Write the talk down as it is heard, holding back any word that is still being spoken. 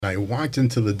I walked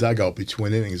into the dugout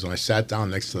between innings, and I sat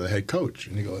down next to the head coach.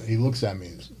 And he looks at me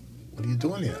and says, "What are you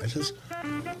doing here?" I says,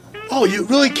 "Oh, you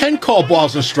really can call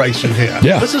balls and strikes in here.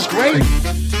 Yeah. This is great."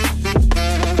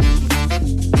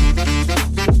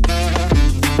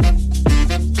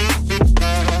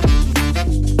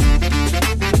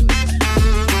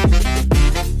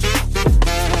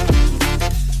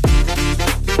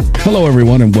 Hello,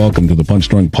 everyone, and welcome to the Punch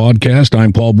Drunk Podcast.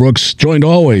 I'm Paul Brooks, joined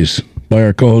always by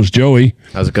our co-host, Joey.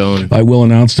 How's it going? I will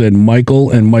announce that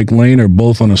Michael and Mike Lane are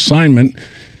both on assignment,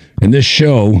 and this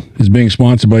show is being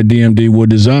sponsored by DMD Wood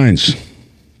Designs.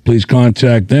 Please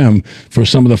contact them for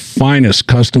some of the finest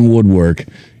custom woodwork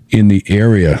in the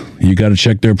area. You got to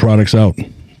check their products out.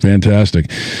 Fantastic.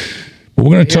 But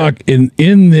we're going to talk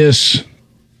in this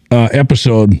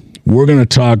episode, we're going to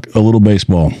talk a little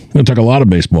baseball. We're going to talk a lot of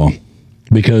baseball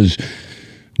because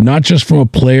not just from a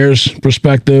player's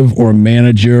perspective or a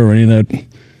manager or any of that,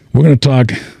 we're going to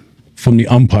talk from the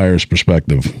umpire's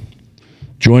perspective.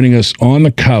 Joining us on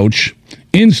the couch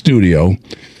in studio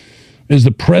is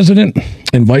the president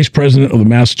and vice president of the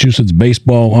Massachusetts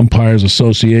Baseball Umpires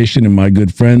Association and my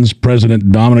good friends,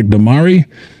 President Dominic DiMare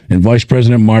and Vice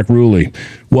President Mark Rulli.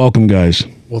 Welcome, guys.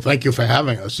 Well, thank you for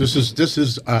having us. This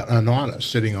is an honor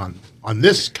sitting on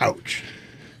this couch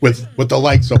with the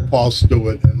likes of Paul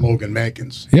Stewart and Logan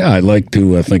Mankins. Yeah, I'd like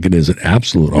to think it is an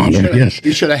absolute honor. Yes,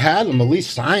 you should have had them at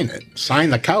least sign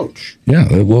the couch.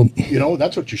 Yeah, well,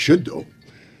 that's what you should do.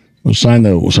 We'll sign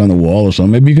the wall or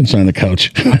something. Maybe you can sign the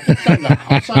couch.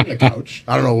 I'll sign the couch.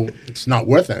 I don't know. It's not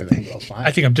worth anything, but I'll sign it.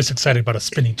 I think I'm just excited about a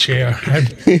spinning chair.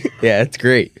 Yeah, it's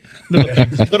great.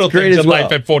 Little Great things as in well.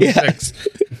 life at 46.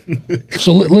 Yeah.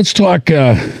 So let's talk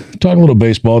a little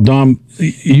baseball. Dom,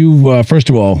 you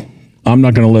first of all, I'm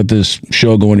not going to let this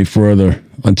show go any further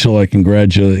until I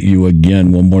congratulate you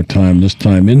again one more time, this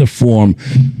time in the form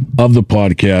of the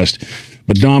podcast.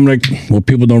 But Dominic, what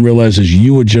people don't realize is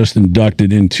you were just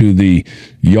inducted into the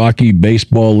Yawkey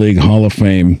Baseball League Hall of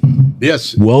Fame.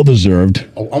 Yes. Well-deserved.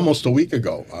 Almost a week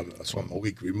ago. So I'm a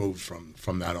week removed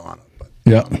from that honor. But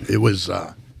yeah. It was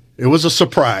a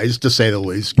surprise, to say the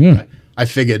least. Yeah. I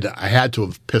figured I had to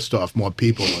have pissed off more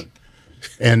people.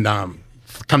 And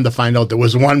come to find out there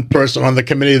was one person on the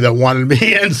committee that wanted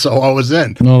me in, so I was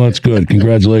in. No, that's good.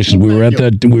 Congratulations. We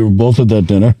were both at that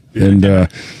dinner, and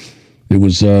it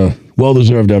was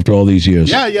well-deserved after all these years.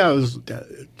 Yeah, it was,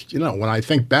 when I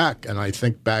think back,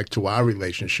 to our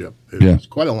relationship, it was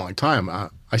quite a long time.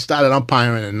 I started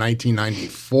umpiring in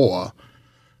 1994.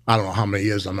 I don't know how many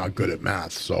years. I'm not good at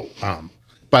math. So,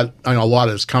 but a lot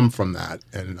has come from that,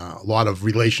 and a lot of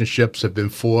relationships have been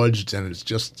forged, and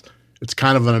it's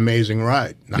kind of an amazing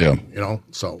ride. Now,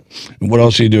 so. And what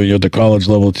else are you doing? You're at the college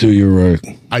level, too.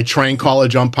 I train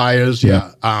college umpires,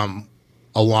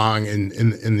 along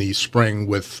in the spring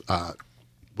with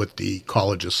the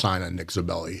college assigner, Nick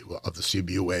Zabelli of the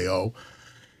CBUAO.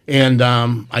 And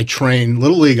I train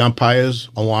Little League umpires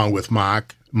along with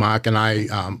Mark. Mark and I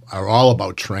are all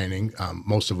about training.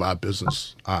 Most of our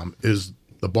business is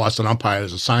the Boston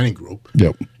Umpires Assigning Group.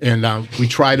 Yep. And we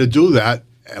try to do that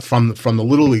from the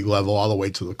Little League level all the way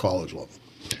to the college level.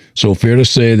 So fair to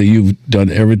say that you've done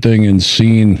everything and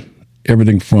seen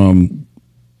everything from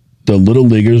the Little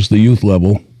Leaguers, the youth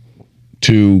level,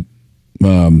 to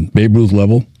Babe Ruth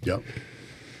level, yep.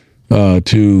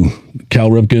 To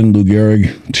Cal Ripken, Lou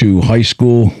Gehrig, to high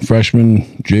school, freshman,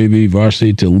 JV,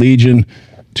 varsity, to Legion,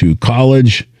 to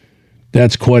college.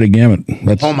 That's quite a gamut.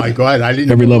 That's oh my God! I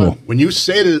didn't every level. When you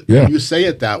say it, when you say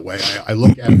it that way, I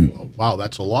look at it. Wow,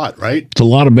 that's a lot, right? It's a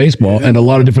lot of baseball and a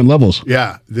lot of different levels.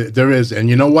 Yeah, there is, and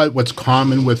you know what? What's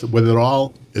common with it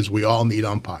all is we all need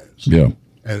umpires. Yeah,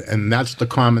 and that's the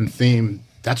common theme.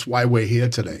 That's why we're here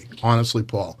today. Honestly,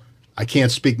 Paul, I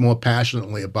can't speak more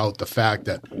passionately about the fact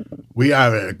that we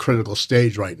are at a critical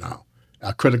stage right now.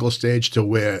 A critical stage to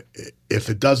where if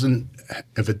it doesn't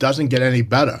get any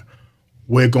better,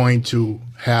 we're going to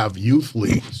have youth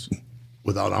leagues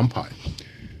without umpires.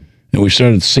 And we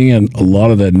started seeing a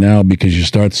lot of that now because you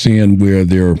start seeing where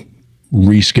they're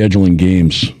rescheduling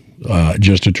games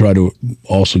just to try to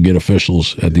also get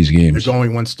officials at these games. They're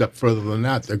going one step further than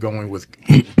that. They're going with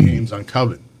games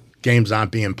uncovered. Games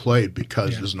aren't being played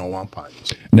because there's no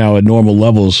umpires. Now, at normal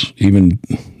levels, even,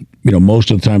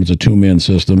 most of the time it's a two-man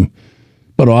system,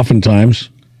 but oftentimes...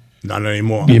 Not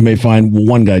anymore. You may find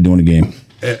one guy doing a game.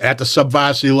 At the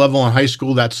sub-varsity level in high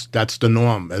school, that's the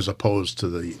norm as opposed to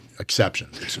the exception.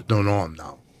 It's the norm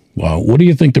now. Wow. What do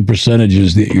you think the percentage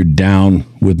is that you're down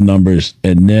with numbers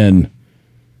and then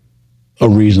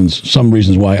some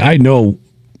reasons why? I know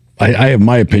I have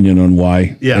my opinion on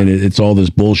why. Yeah. And it's all this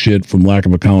bullshit from lack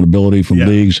of accountability from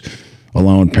leagues.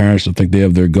 allowing parents to think they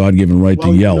have their God-given right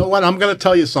to yell. You know what? I'm going to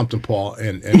tell you something, Paul,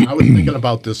 and I was thinking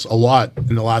about this a lot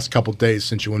in the last couple of days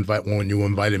since when you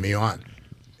invited me on.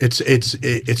 It's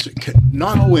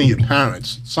not only your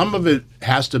parents. Some of it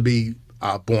has to be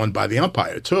borne by the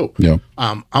umpire too. Yeah.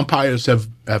 Umpires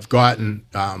have gotten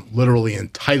literally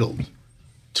entitled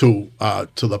to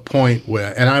the point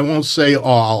where, and I won't say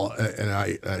all,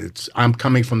 and I'm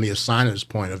coming from the assigner's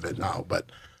point of it now,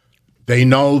 but they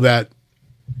know that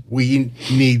we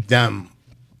need them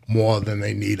more than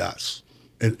they need us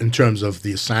in terms of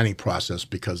the assigning process,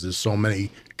 because there's so many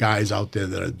guys out there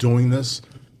that are doing this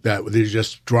that they're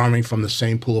just drawing from the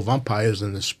same pool of umpires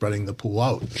and they're spreading the pool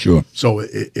out. Sure. So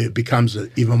it becomes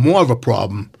even more of a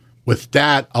problem with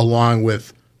that, along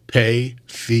with pay,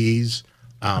 fees,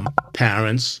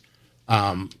 parents,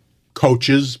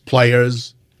 coaches,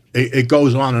 players. It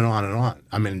goes on and on and on.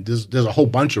 I mean, there's a whole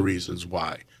bunch of reasons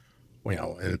why,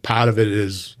 and part of it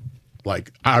is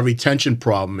like our retention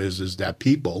problem is that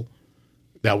people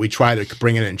that we try to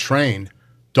bring in and train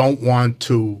don't want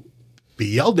to be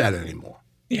yelled at anymore.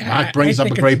 Yeah, Mark brings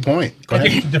up a great point. Go I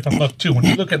ahead. think it's a different look too. When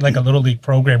you look at like a little league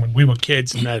program when we were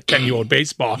kids in the 10-year-old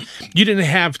baseball, you didn't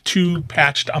have two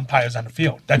patched umpires on the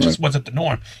field. That just wasn't the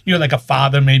norm. You had like a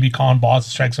father maybe calling balls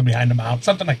and strikes from behind the mound,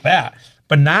 something like that.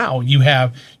 But now you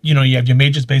have your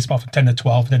majors baseball for 10 to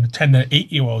 12, then the 10 to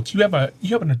 8-year-olds. You have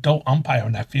an adult umpire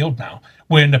on that field now,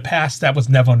 where in the past that was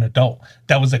never an adult.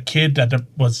 That was a kid that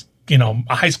was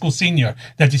a high school senior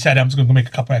that decided I was going to make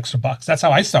a couple extra bucks. That's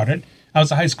how I started. I was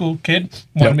a high school kid,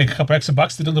 wanted to make a couple extra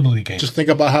bucks, did a little league game. Just think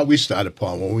about how we started,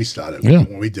 Paul, when we started. Yeah.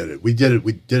 When we did it. We did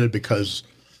it because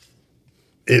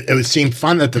it seemed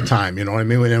fun at the time, you know what I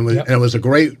mean? And it was a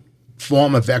great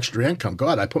form of extra income.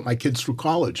 God, I put my kids through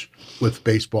college with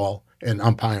baseball and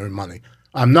umpiring money.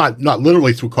 I'm not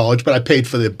literally through college, but I paid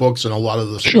for their books and a lot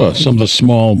of the Sure, some of the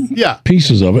small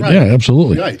pieces of it. Right. Yeah,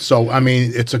 absolutely. Right. So, I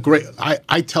mean, it's a great –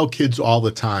 I tell kids all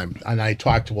the time, and I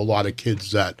talk to a lot of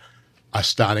kids that are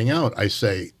starting out. I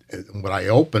say – what I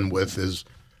open with is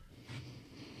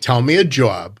tell me a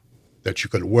job that you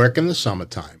could work in the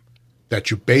summertime, that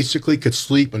you basically could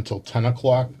sleep until 10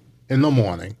 o'clock in the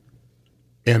morning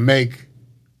and make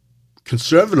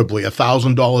conservatively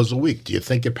 $1,000 a week. Do you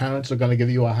think your parents are going to give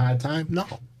you a hard time? No,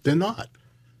 they're not.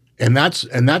 And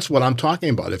that's what I'm talking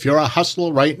about. If you're a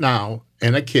hustler right now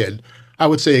and a kid, I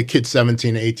would say a kid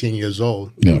 17, 18 years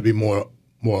old would be more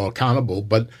accountable.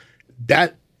 But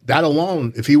that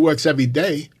alone, if he works every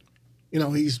day, he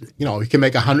can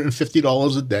make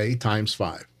 $150 a day times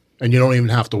 5, and you don't even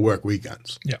have to work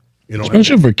weekends. Yeah,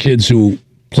 especially for kids who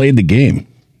played the game.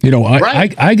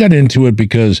 I got into it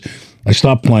because I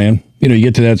stopped playing. You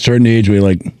get to that certain age where you're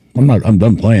like, I'm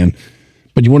done playing.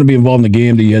 But you want to be involved in the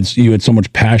game that you had so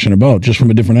much passion about, just from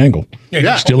a different angle.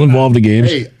 Yeah. Still involved in the games.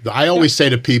 Hey, I always say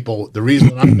to people, the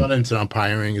reason I got into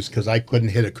umpiring is because I couldn't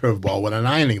hit a curveball with an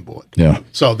ironing board. Yeah.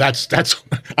 So that's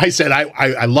I said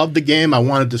I loved the game. I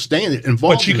wanted to stay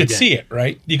involved. But you could see it,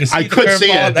 right? You could see I could see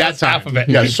it at that that's time. half of it.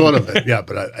 Yeah, sort of it. Yeah,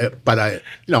 but I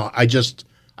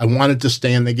wanted to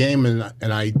stay in the game, and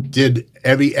I did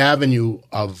every avenue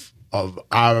of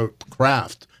our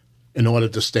craft in order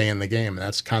to stay in the game, and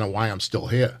that's kind of why I'm still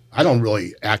here. I don't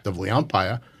really actively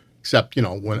umpire, except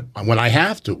when I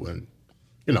have to,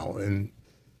 and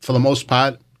for the most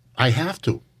part, I have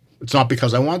to. It's not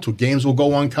because I want to. Games will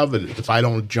go uncovered if I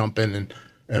don't jump in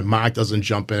and Mark doesn't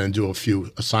jump in and do a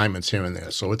few assignments here and there.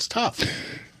 So it's tough.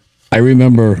 I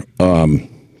remember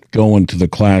going to the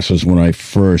classes when I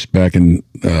first, back in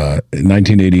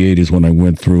 1988 is when I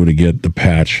went through to get the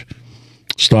patch,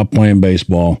 stopped playing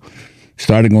baseball,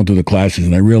 started going through the classes,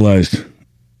 and I realized,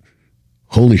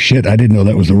 holy shit, I didn't know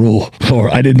that was the rule,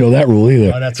 or I didn't know that rule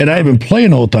either. And I've been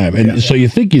playing the whole time. And so you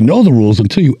think you know the rules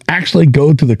until you actually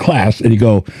go to the class and you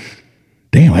go,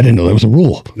 damn, I didn't know that was a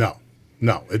rule.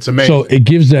 No, it's amazing. So it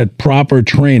gives that proper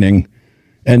training,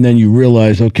 and then you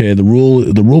realize, okay, the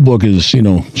rule book is,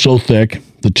 so thick.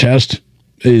 The test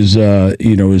is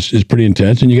pretty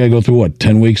intense, and you got to go through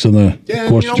 10 weeks of the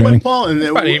course of training. Paul, and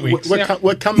about 8 weeks.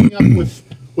 We're coming up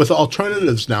with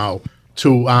alternatives now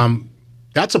to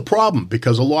that's a problem,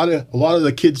 because a lot of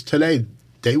the kids today,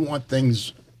 they want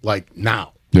things like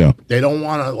now. Yeah. They don't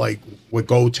want to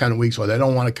go 10 weeks, or they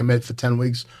don't want to commit for 10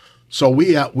 weeks. So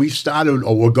we've started,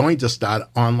 or we're going to start,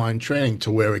 online training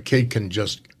to where a kid can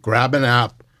just grab an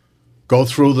app, go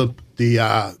through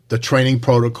the training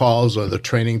protocols or the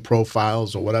training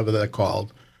profiles or whatever they're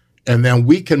called, and then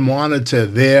we can monitor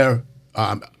their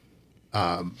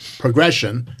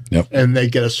progression, and they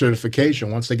get a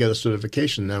certification. Once they get a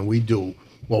certification, then we do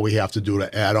what we have to do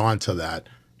to add on to that,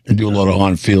 And do a lot of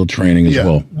on-field training as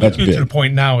well. That's We do to the big.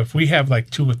 point now, if we have like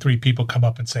 2 or 3 people come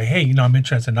up and say, hey, I'm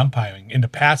interested in umpiring. In the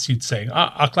past, you'd say,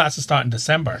 our classes start in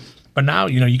December. But now,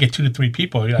 you get 2 to 3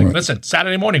 people. You're like, listen,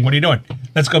 Saturday morning, what are you doing?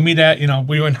 Let's go meet at,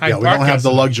 we were in Hyde Yeah, we Park. don't have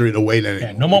the luxury to wait anymore.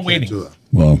 Yeah, no more We can't waiting. do that.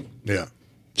 Well, Yeah.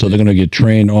 so they're going to get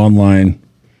trained online,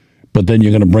 but then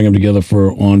you're going to bring them together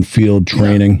for on-field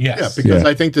training. Yes. Yeah, because Yeah.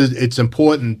 I think that it's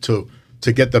important to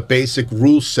get the basic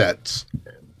rule sets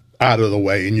out of the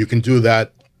way, and you can do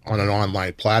that on an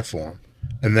online platform.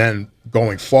 And then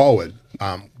going forward,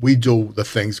 we do the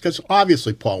things, because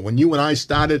obviously, Paul, when you and I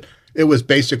started, it was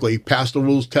basically pass the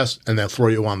rules test and then throw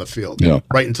you on the field,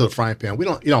 right into the frying pan. We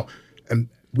don't, and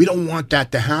we don't want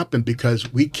that to happen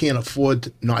because we can't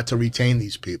afford not to retain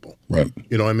these people. Right.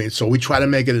 You know what I mean? So we try to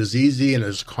make it as easy and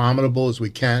as accommodable as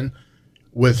we can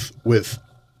with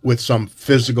some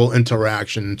physical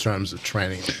interaction in terms of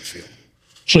training on the field.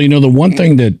 So, the one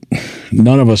thing that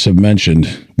none of us have mentioned,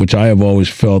 which I have always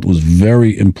felt was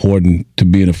very important to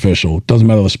be an official, doesn't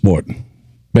matter the sport.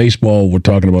 Baseball, we're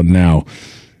talking about now,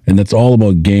 and that's all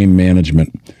about game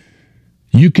management.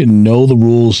 You can know the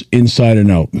rules inside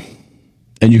and out,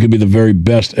 and you can be the very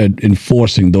best at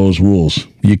enforcing those rules.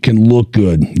 You can look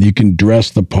good. You can dress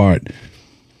the part.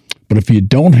 But if you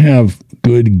don't have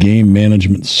good game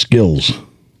management skills,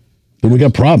 then we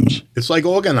got problems. It's like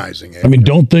organizing it. I mean,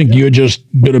 don't think you're just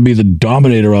going to be the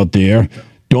dominator out there.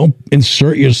 Don't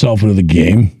insert yourself into the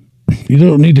game. You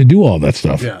don't need to do all that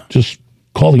stuff. Yeah. Just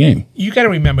call the game. You got to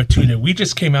remember too that we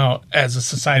just came out as a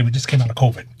society. We just came out of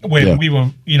COVID, where we were,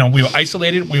 we were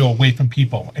isolated. We were away from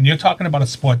people, and you're talking about a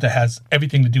sport that has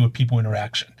everything to do with people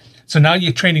interaction. So now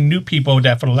you're training new people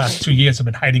that for the last 2 years have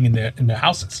been hiding in their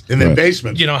houses. in their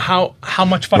basement. How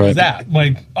much fun is that?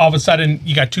 Like all of a sudden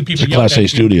you got 2 people. It's a Class A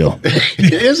studio.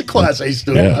 It is a Class A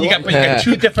student. Yeah. I You love got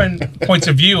 2 different points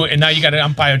of view, and now you got an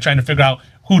umpire trying to figure out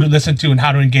who to listen to and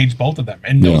how to engage both of them.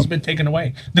 And those have been taken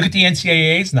away. Look at the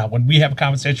NCAAs now. When we have a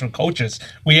conversation with coaches,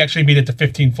 we actually meet at the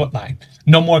 15-foot line.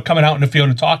 No more coming out in the field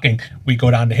and talking. We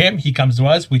go down to him, he comes to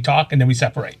us, we talk, and then we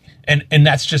separate. And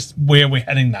that's just where we're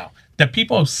heading now. The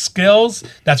people's skills,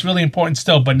 that's really important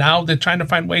still, but now they're trying to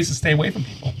find ways to stay away from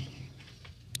people.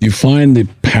 You find the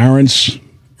parents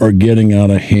are getting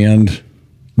out of hand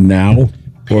now,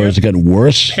 or is it getting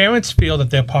worse? Parents feel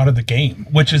that they're part of the game,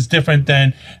 which is different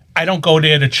than I don't go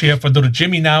there to cheer for little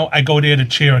Jimmy now. I go there to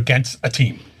cheer against a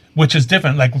team, which is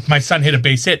different. Like if my son hit a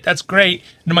base hit, that's great.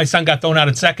 And then my son got thrown out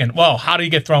at second. Well, how did he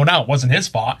get thrown out? It wasn't his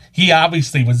fault. He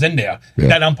obviously was in there. Yeah.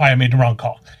 That umpire made the wrong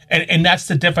call. And that's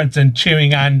the difference in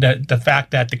cheering on the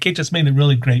fact that the kid just made a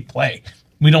really great play.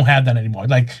 We don't have that anymore.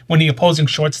 Like when the opposing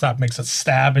shortstop makes a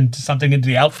stab into something into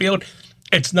the outfield,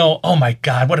 it's no, oh my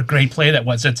God, what a great play that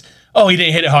was. It's, oh, he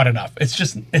didn't hit it hard enough. It's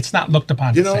just, it's not looked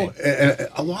upon the same.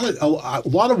 a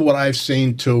lot of what I've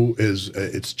seen too is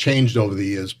it's changed over the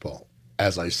years, Paul.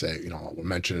 As I say, I'll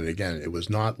mention it again. It was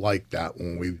not like that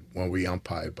when we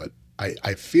umpired, but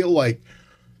I feel like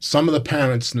some of the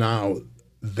parents now,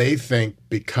 they think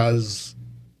because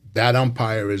that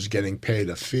umpire is getting paid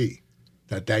a fee,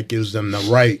 that gives them the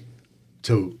right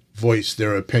to voice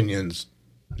their opinions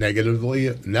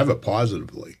negatively, never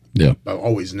positively, but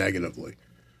always negatively.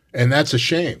 And that's a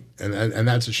shame. And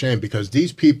that's a shame because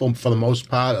these people, for the most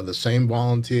part, are the same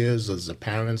volunteers as the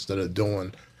parents that are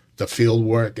doing the field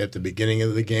work at the beginning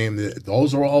of the game.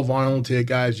 Those are all volunteer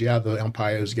guys. Yeah, the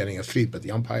umpire is getting a fee, but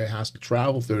the umpire has to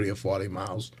travel 30 or 40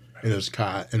 miles in his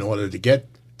car in order to get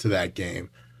to that game.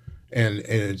 And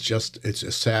it's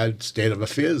a sad state of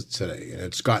affairs today, and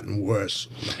it's gotten worse.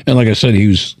 And like I said,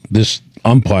 this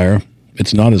umpire,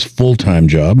 it's not his full-time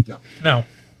job. No.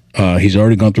 He's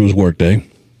already gone through his workday,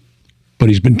 but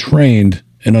he's been trained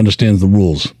and understands the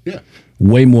rules. Yeah.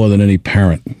 Way more than any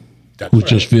parent That's who right.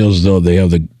 just feels as though they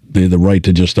have the right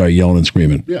to just start yelling and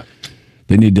screaming. Yeah.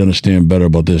 They need to understand better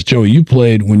about this. Joey,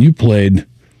 when you played,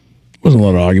 wasn't a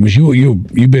lot of arguments.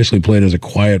 You basically played as a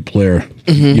quiet player.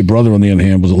 Mm-hmm. Your brother, on the other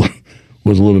hand, was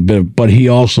a little bit, but he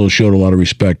also showed a lot of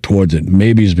respect towards it.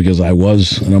 Maybe it's because I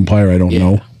was an umpire. I don't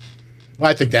know. Well,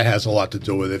 I think that has a lot to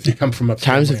do with it. If you come from a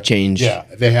Times family- have changed. Yeah,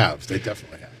 they have. They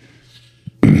definitely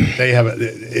have. They have.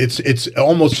 It's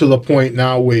almost to the point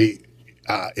now where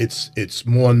it's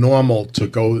more normal to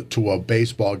go to a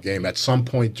baseball game at some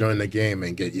point during the game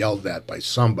and get yelled at by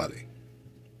somebody.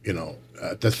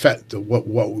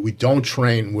 What we don't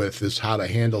train with is how to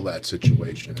handle that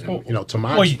situation. And, to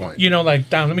Mark's point.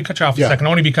 Don, let me cut you off a second,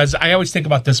 only because I always think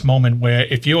about this moment where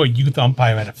if you're a youth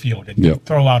umpire at a field and you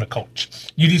throw out a coach,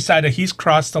 you decide that he's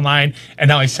crossed the line and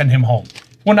now I send him home.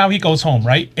 Well, now he goes home,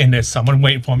 right? And there's someone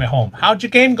waiting for him at home. How'd your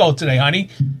game go today, honey?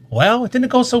 Well, it didn't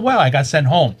go so well. I got sent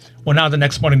home. Well, now the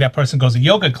next morning that person goes to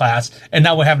yoga class, and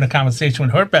now we're having a conversation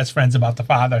with her best friends about the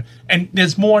father. And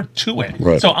there's more to it.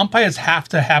 Right. So umpires have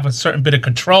to have a certain bit of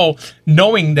control,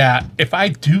 knowing that if I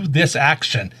do this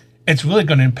action, it's really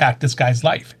going to impact this guy's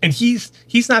life. And he's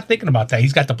not thinking about that.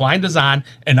 He's got the blinders on,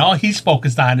 and all he's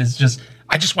focused on is just,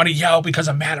 I just want to yell because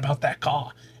I'm mad about that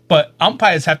call. But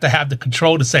umpires have to have the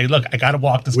control to say, look, I got to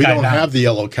walk this We guy don't down. have the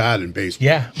yellow card in baseball.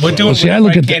 Yeah, we're doing see, I what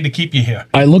look we at can to keep you here.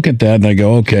 I look at that and I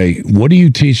go, okay, what are you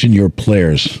teaching your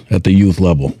players at the youth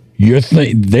level?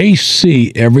 They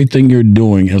see everything you're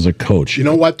doing as a coach. You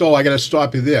know what, though? I got to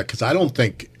stop you there because I don't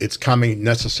think it's coming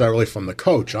necessarily from the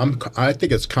coach. I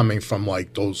think it's coming from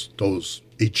like those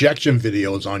ejection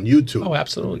videos on YouTube. Oh,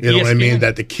 absolutely. You know what I mean? ESPN.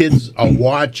 That the kids are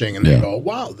watching and Yeah. they go,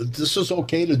 wow, this is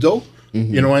okay to do?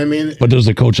 You know what I mean? But does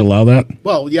the coach allow that?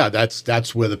 Well, yeah,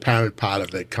 that's where the parent part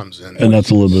of it comes in. And that's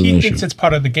a little bit of He an thinks issue. it's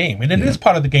part of the game, and it is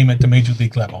part of the game at the major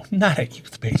league level, not at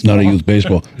youth baseball. Not a youth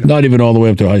baseball. Not even all the way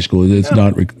up to high school. It's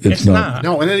not. It's not.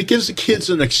 No, and then it gives the kids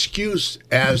an excuse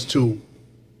as to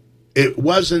it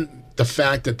wasn't the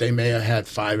fact that they may have had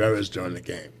 5 errors during the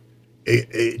game.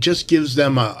 It just gives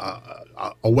them a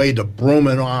way to broom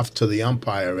it off to the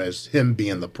umpire as him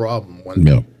being the problem. When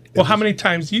No. Well, how many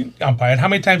times you umpired? How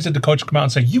many times did the coach come out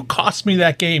and say, you cost me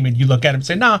that game? And you look at him and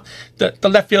say, nah, the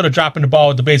left fielder dropping the ball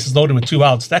with the bases loaded with 2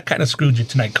 outs, that kind of screwed you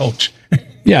tonight, coach.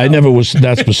 Yeah, I never was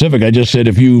that specific. I just said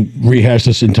if you rehash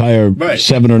this entire Right.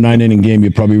 7 or 9 inning game, you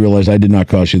probably realize I did not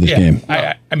cost you this game.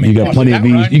 I mean, You got plenty of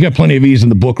E's. You got plenty of E's in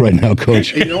the book right now,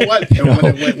 Coach. You know what?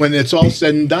 And when it's all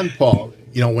said and done, Paul,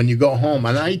 when you go home,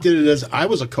 and I did it as I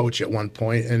was a coach at one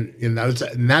point, and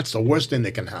that's the worst thing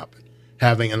that can happen.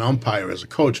 Having an umpire as a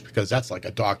coach, because that's like a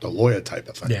doctor lawyer type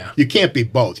of thing. Yeah. You can't be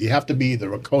both. You have to be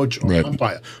either a coach or Right. an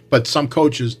umpire. But some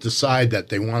coaches decide that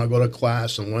they want to go to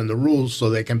class and learn the rules so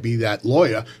they can be that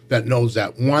lawyer that knows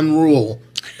that one rule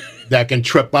that can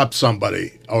trip up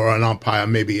somebody or an umpire,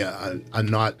 maybe a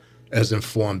not as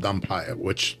informed umpire,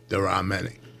 which there are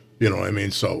many. You know what I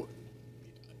mean? So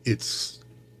I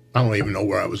don't even know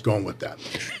where I was going with that.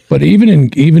 But even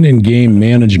in game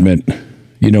management,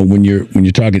 when you're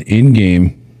talking in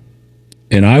game,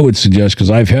 and I would suggest,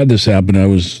 because I've had this happen, I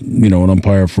was an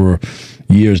umpire for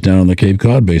years down in the Cape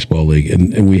Cod Baseball League,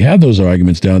 and we had those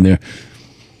arguments down there.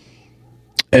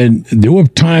 And there were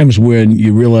times when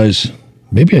you realize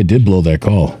maybe I did blow that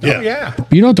call. Yeah.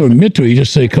 But you don't have to admit to it. You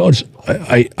just say, Coach,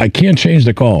 I can't change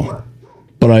the call,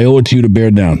 but I owe it to you to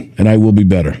bear down, and I will be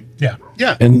better. Yeah.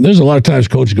 Yeah. And there's a lot of times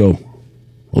coaches go,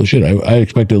 well, shit, I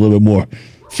expected a little bit more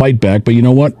fight back, but you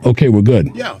know what? Okay, we're good.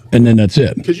 Yeah. And then that's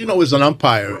it. Because as an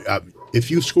umpire,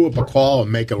 if you screw up a call or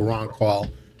make a wrong call,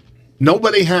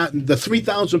 nobody the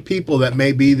 3,000 people that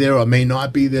may be there or may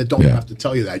not be there don't Yeah. have to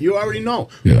tell you that. You already know.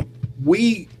 Yeah.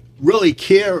 We really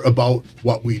care about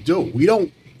what we do. We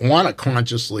don't want to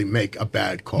consciously make a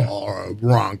bad call or a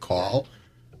wrong call.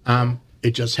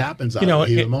 It just happens out of the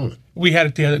heat of the moment. We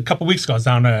had it a couple of weeks ago. I was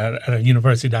down at a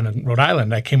university down in Rhode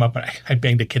Island. I came up and I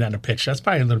banged a kid on a pitch. That's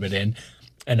probably a little bit in.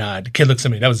 And the kid looks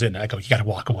at me. That was it. And I go, you got to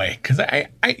walk away. Because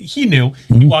he knew.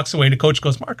 Mm-hmm. He walks away and the coach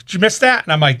goes, Mark, did you miss that?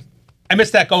 And I'm like, I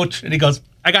missed that, coach. And he goes,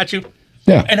 I got you.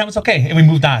 Yeah. And that was okay. And we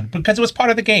moved on because it was part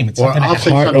of the game. It's Or something I'll that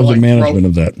say Part something of the like, management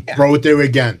of that. throw it there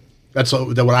again. That's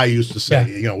what I used to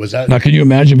say. Yeah. Was that? Now, can you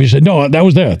imagine if you said, no, that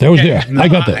was there. That was Yeah. there. I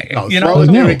got that. No, you throw know, it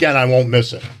there no. again. I won't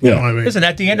miss it. You Yeah. know what I mean? Listen,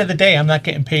 at the end of the day, I'm not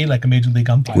getting paid like a major league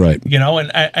umpire. Right.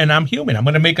 And I'm human. I'm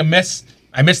going to make a miss.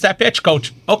 I missed that pitch,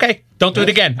 coach. Okay, don't do it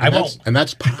again. I won't. And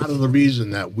that's part of the reason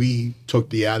that we took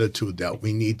the attitude that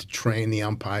we need to train the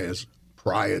umpires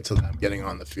prior to them getting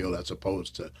on the field as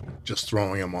opposed to just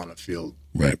throwing them on the field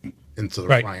Right. into the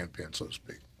Right. frying pan, so to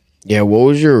speak. Yeah,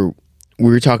 we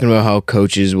were talking about how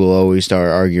coaches will always start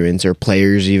arguments, or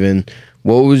players even.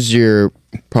 What was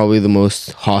probably the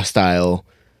most hostile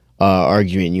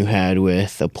argument you had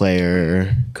with a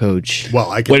player, coach?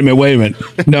 Well, Wait a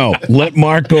minute. No, let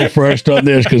Mark go first on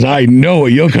this because I know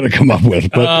what you're going to come up with.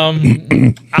 But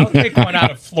I'll take one out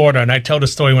of Florida, and I tell the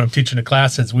story when I'm teaching the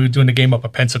classes. We were doing the game up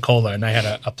at Pensacola, and I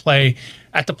had a play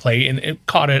at the plate, and it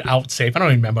caught it out safe. I don't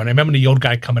even remember. And I remember the old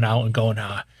guy coming out and going,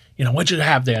 what'd you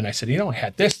have there? And I said, I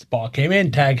had this. The ball came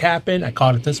in, tag happened. I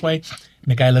caught it this way. And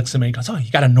the guy looks at me and goes, oh,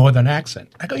 you got a northern accent.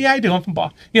 I go, yeah, I do. I'm from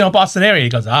Boston area. He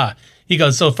goes, He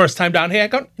goes, so first time down here? I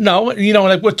go, no.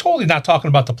 Like we're totally not talking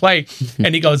about the play.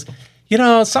 And he goes,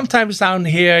 sometimes down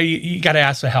here, you got to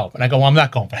ask for help. And I go, well, I'm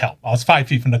not going for help. I was 5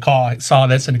 feet from the car. I saw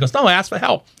this. And he goes, no, ask for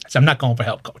help. I said, I'm not going for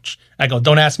help, coach. I go,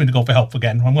 don't ask me to go for help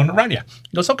again. I'm going to run you.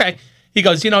 He goes, okay. He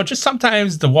goes, just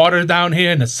sometimes the water down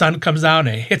here and the sun comes down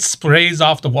and it hits, sprays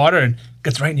off the water and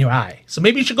gets right in your eye. So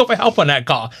maybe you should go for help on that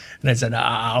call. And I said,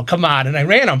 oh, come on. And I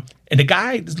ran him. And the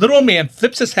guy, this little old man,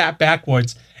 flips his hat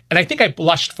backwards. And I think I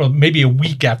blushed for maybe a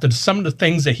week after some of the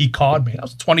things that he called me. I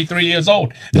was 23 years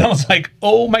old. And I was like,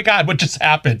 oh, my God, what just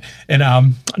happened? And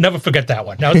I'll never forget that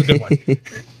one. That was a good one.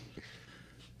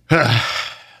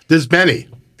 There's many.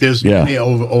 There's many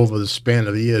over the span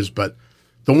of the years. But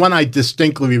the one I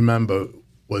distinctly remember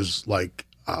was like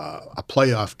a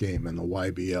playoff game in the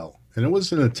YBL. And it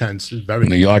was an intense, very in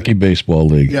the Yawkey Baseball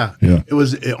League. Yeah. It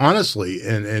was honestly,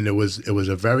 and it was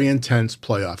a very intense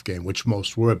playoff game, which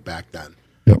most were back then.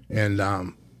 Yep. And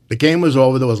the game was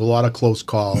over. There was a lot of close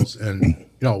calls, and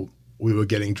we were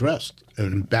getting dressed.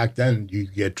 And back then, you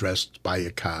get dressed by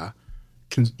your car,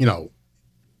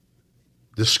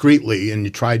 discreetly, and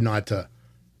you tried not to,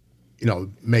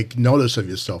 make notice of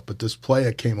yourself. But this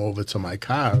player came over to my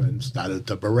car and started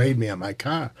to berate me at my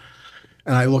car,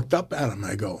 and I looked up at him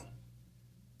and I go,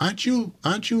 Aren't you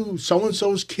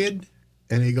so-and-so's kid?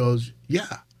 And he goes,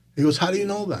 yeah. He goes, how do you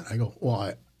know that? I go,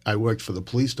 well, I worked for the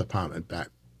police department back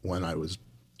when I was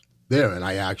there, and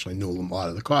I actually knew a lot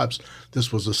of the cops.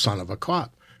 This was the son of a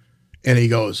cop. And he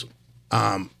goes,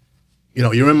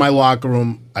 you're in my locker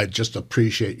room. I just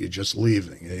appreciate you just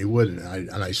leaving. And he wouldn't.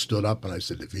 And I stood up and I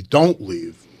said, if you don't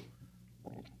leave,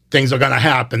 things are going to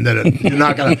happen that you're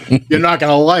not going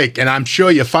to like, and I'm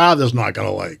sure your father's not going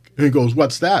to like. And he goes,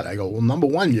 what's that? I go, well, number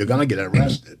one, you're going to get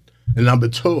arrested. And number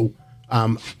two,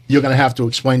 you're going to have to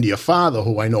explain to your father,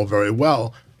 who I know very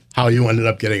well, how you ended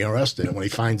up getting arrested. And when he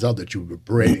finds out that you were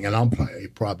berating an umpire, he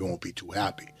probably won't be too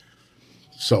happy.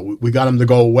 So we got him to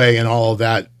go away and all of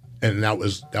that, and that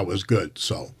was good.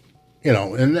 So,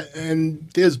 and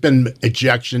there's been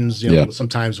ejections.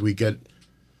 Sometimes we get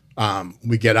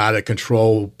out of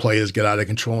control, players get out of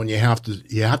control, and you have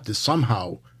to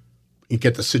somehow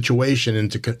get the situation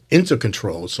into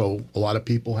control. So a lot of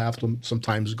people have to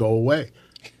sometimes go away,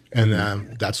 and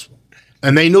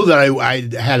and they knew that I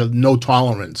had no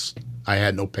tolerance. I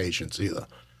had no patience either.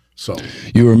 So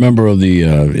you were a member of the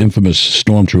infamous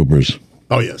Stormtroopers.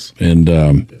 Oh yes, and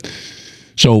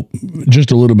so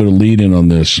just a little bit of lead in on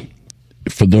this.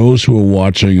 For those who are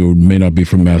watching who may not be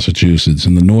from Massachusetts,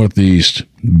 in the Northeast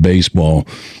baseball,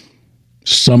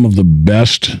 some of the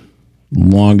best,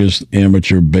 longest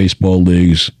amateur baseball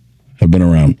leagues have been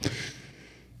around.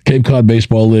 Cape Cod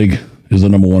Baseball League is the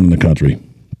number one in the country.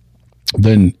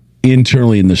 Then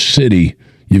internally in the city,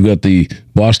 you've got the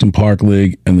Boston Park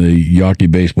League and the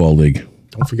Yawkey Baseball League.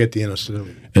 Don't forget the Intercity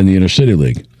League. And the Intercity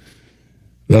League.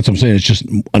 That's what I'm saying. It's just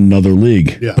another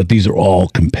league. Yeah. But these are all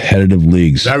competitive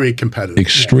leagues. Very competitive.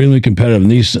 Extremely competitive. And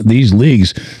these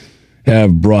leagues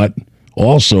have brought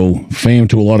also fame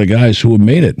to a lot of guys who have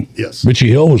made it. Yes. Richie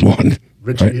Hill was one.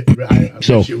 Richie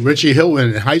Hill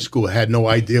in high school had no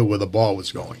idea where the ball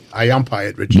was going. I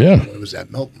umpired Richie Hill when he was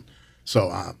at Milton.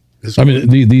 So,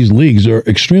 these leagues are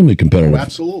extremely competitive. Oh,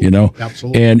 absolutely.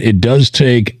 Absolutely. And it does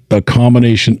take a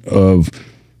combination of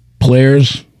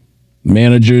players,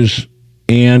 managers,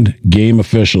 and game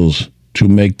officials to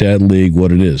make that league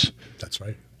what it is. That's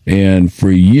right. And for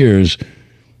years,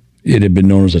 it had been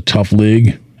known as a tough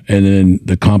league, and then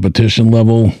the competition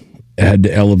level had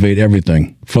to elevate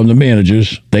everything. From the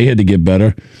managers, they had to get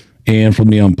better, and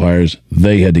from the umpires,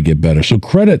 they had to get better. So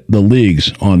credit the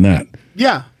leagues on that.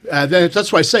 Yeah.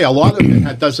 That's why I say a lot of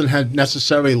it doesn't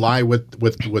necessarily lie with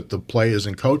the players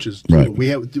and coaches. Right.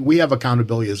 We have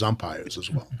accountability as umpires as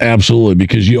well. Absolutely,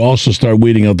 because you also start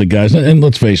weeding out the guys. And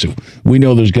let's face it, we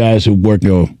know there's guys who work and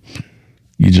go,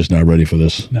 you're just not ready for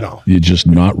this. No. You're just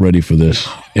not ready for this,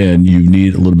 and you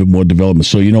need a little bit more development.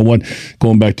 So you know what?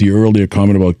 Going back to your earlier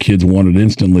comment about kids want it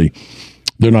instantly,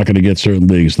 they're not going to get certain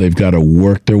leagues. They've got to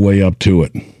work their way up to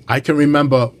it. I can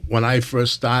remember when I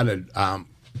first started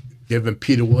giving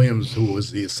Peter Williams, who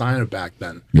was the assigner back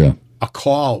then, a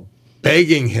call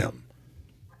begging him,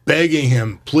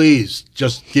 please,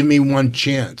 just give me one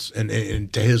chance.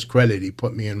 And to his credit, he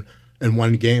put me in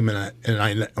one game, and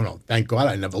I thank God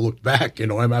I never looked back.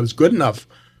 I was good enough.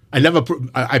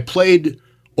 I played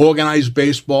organized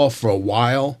baseball for a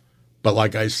while, but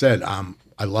like I said,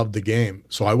 I loved the game,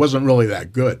 so I wasn't really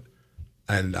that good.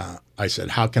 And I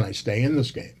said, how can I stay in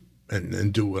this game?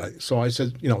 And do what so I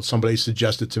said, somebody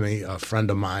suggested to me, a friend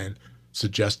of mine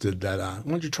suggested that, why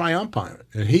don't you try umpiring?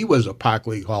 And he was a Park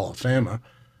League Hall of Famer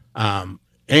and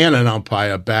an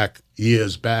umpire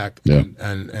years back. Yeah.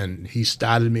 And he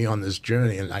started me on this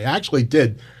journey. And I actually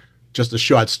did, just a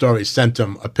short story, sent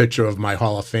him a picture of my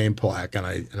Hall of Fame plaque, and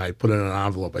I put it in an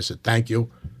envelope. I said, thank you.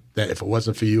 That if it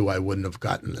wasn't for you, I wouldn't have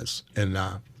gotten this. And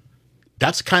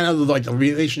that's kind of like the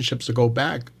relationships that go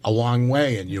back a long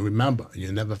way, and you remember,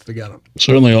 you never forget them.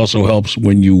 Certainly also helps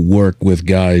when you work with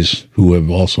guys who have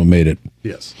also made it.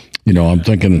 Yes. I'm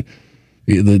thinking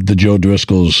the Joe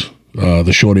Driscolls,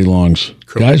 the Shorty Longs,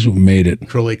 guys who made it.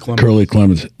 Curly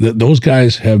Clemens. Those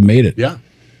guys have made it. Yeah.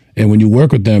 And when you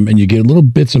work with them and you get little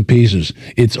bits and pieces,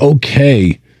 it's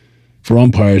okay for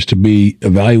umpires to be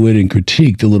evaluated and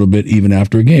critiqued a little bit even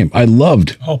after a game. I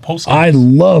loved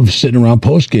sitting around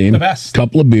post-game, The best.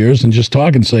 couple of beers, and just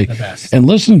talk and say, The best. and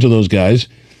listening to those guys.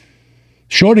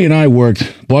 Shorty and I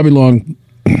worked, Bobby Long,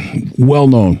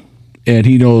 well-known, and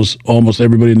he knows almost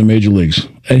everybody in the major leagues.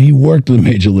 And he worked in the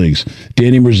major leagues.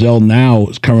 Danny Marzell now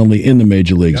is currently in the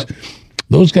major leagues. Yep.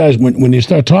 Those guys, when you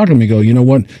start talking to them, you go, you know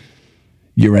what?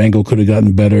 Your angle could have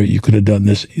gotten better. You could have done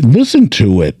this. Listen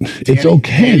to it. It's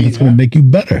okay. It's going to make you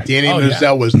better. Danny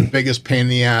Marzell was the biggest pain in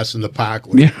the ass in the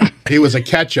Parkway. Yeah. He was a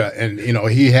catcher, and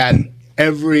he had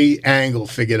every angle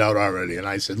figured out already. And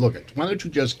I said, "Look, why don't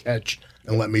you just catch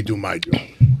and let me do my job?"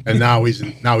 And now he's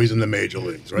in the major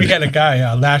leagues. Right? We had a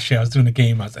guy last year. I was doing a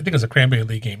game. I think it was a Cranberry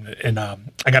League game, and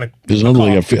I got a. There's another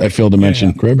league I failed to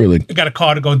mention, Cranberry League. I got a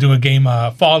call to go do a game,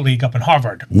 fall league up in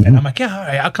Harvard, and I'm like, yeah, all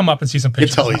right, I'll come up and see some You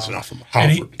pictures. tell he's not from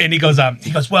Harvard. And he goes, can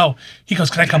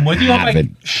I come with you? I'm like,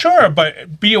 sure,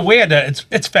 but be aware that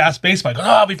it's fast baseball. He goes,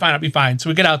 I'll be fine. So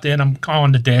we get out there, and I'm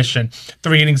calling the dish, and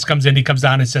 3 innings comes in. He comes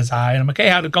down and says hi, and I'm like, hey,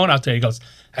 how's it going out there? He goes,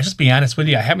 I just be honest with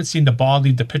you, I haven't seen the ball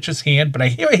leave the pitcher's hand, but I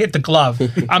hear it hit the glove.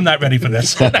 I'm not ready for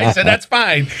this. And I said, that's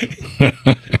fine.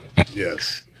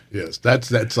 Yes.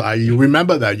 That's you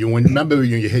remember that. You remember when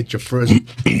you hit your first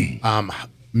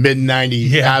mid-90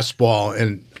 fastball,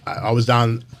 and I was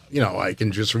down. I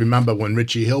can just remember when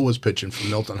Richie Hill was pitching from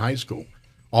Milton High School.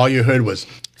 All you heard was,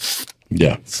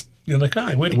 Yeah. You're like, all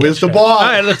right, where's the that? ball? All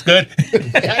right, looks good.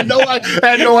 I had no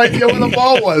idea where the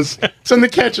ball was. It's in the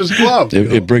catcher's glove.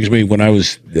 It brings me, when I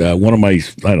was one of my,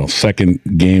 second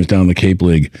games down the Cape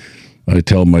League, I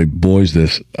tell my boys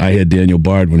this. I had Daniel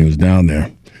Bard when he was down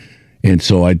there. And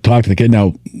so I talked to the kid.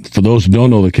 Now, for those who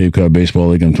don't know the Cape Cod Baseball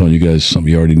League, I'm telling you guys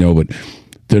something you already know, but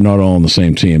they're not all on the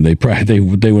same team. They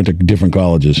went to different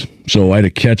colleges. So I had a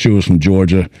catcher who was from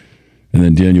Georgia, and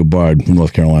then Daniel Bard from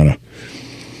North Carolina.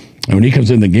 And when he comes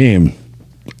in the game,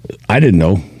 I didn't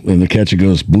know. And the catcher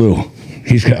goes, Blue.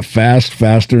 He's got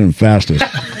faster and faster.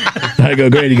 I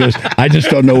go, great. He goes, I just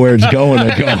don't know where it's going.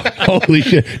 I go, holy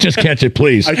shit, just catch it,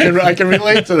 please. I can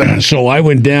relate to that. So I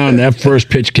went down. That first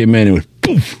pitch came in. It was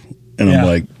poof. And I'm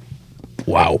like,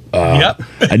 wow. Yep.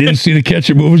 I didn't see the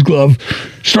catcher move his glove.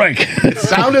 Strike. It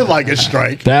sounded like a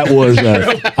strike. That was,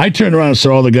 I turned around and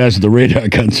saw all the guys with the radar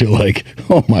guns. They're like,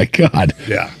 oh, my God.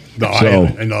 Yeah. No, So-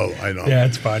 I know. Yeah,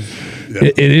 it's fun.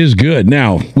 It is good.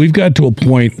 Now, we've got to a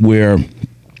point where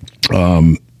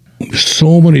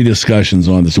so many discussions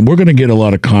on this, and we're going to get a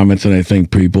lot of comments, and I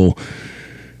think people,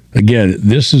 again,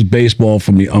 this is baseball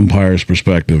from the umpire's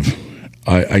perspective.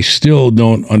 I still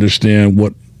don't understand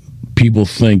what people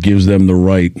think gives them the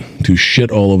right to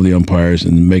shit all over the umpires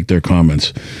and make their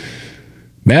comments.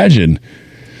 Imagine,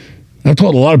 I've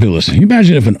told a lot of people this, you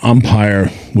imagine if an umpire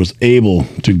was able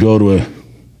to go to a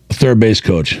third base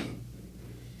coach.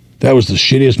 That was the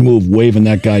shittiest move, waving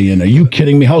that guy in. Are you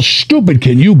kidding me? How stupid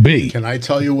can you be? Can I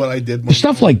tell you what I did?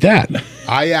 Stuff like that.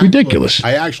 Ridiculous.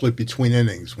 I actually, between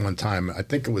innings one time, I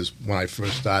think it was when I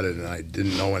first started and I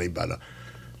didn't know any better.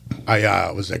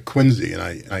 I was at Quincy, and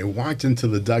I walked into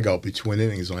the dugout between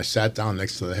innings, and I sat down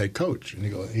next to the head coach. And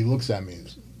he looks at me and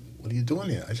says, what are you doing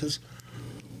here? I says,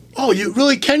 oh, you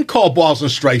really can call balls and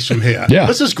strikes from here. Yeah.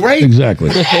 This is great. Exactly.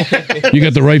 You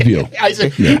got the right view. I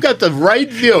said, you got the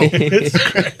right view.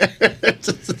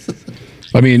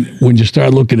 I mean, when you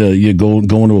start looking at you going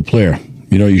to a player,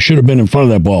 you should have been in front of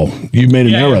that ball. You made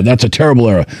an error. That's a terrible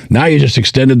error. Now you just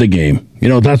extended the game.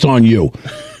 That's on you.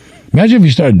 Imagine if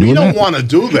you started doing that. You don't want to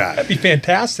do that. That'd be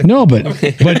fantastic. No, but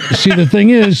see, the thing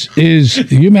is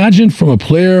you imagine from a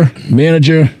player,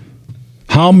 manager,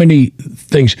 how many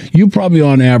things you probably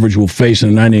on average will face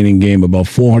in a 9-inning game about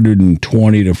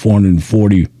 420 to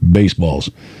 440 baseballs,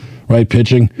 right?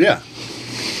 Pitching. Yeah.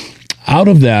 Out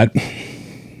of that,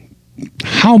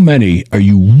 how many are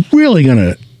you really going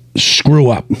to screw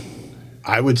up?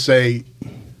 I would say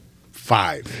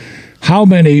 5. How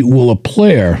many will a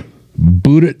player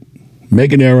boot it,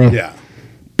 make an error, Yeah.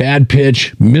 bad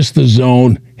pitch, missed the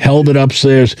zone, held it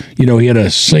upstairs? He had a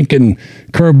sinking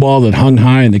curveball that hung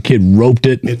high and the kid roped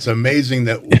it. It's amazing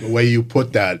that the way you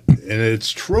put that. and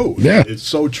it's true. Yeah. It's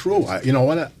so true.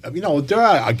 There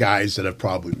are guys that have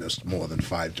probably missed more than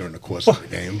 5 during the course of the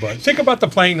game, but Think about the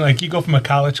playing, like you go from a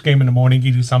college game in the morning,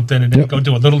 you do something, and then you go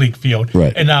to a little league field,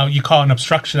 Right. and now you call an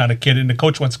obstruction on a kid, and the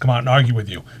coach wants to come out and argue with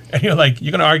you. And you're like,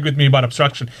 you're going to argue with me about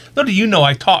obstruction. Little do you know,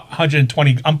 I taught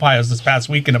 120 umpires this past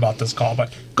weekend about this call,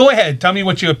 but go ahead, tell me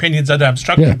what your opinions of the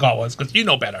obstruction call was, because you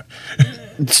know better.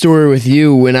 Story with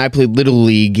you when I played Little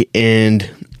League, and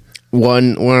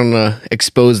one, I don't want to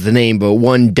expose the name, but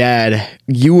one dad,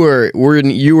 you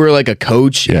were like a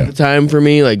coach at the time for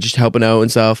me, like just helping out and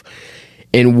stuff.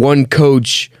 And one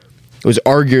coach was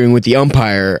arguing with the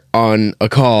umpire on a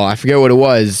call. I forget what it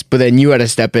was, but then you had to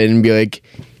step in and be like,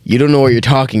 you don't know what you're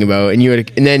talking about. And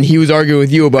and then he was arguing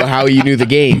with you about how you knew the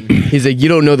game. He's like, you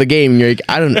don't know the game. And you're like,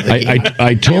 I don't know the game.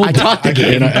 I taught the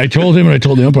game. And I told him and I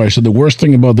told the umpire, I said, the worst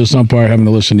thing about this umpire having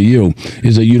to listen to you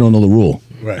is that you don't know the rule.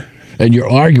 right. And you're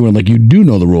arguing like you do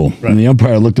know the rule. Right. And the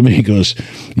umpire looked at me and goes,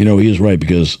 he is right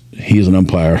because he is an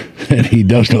umpire and he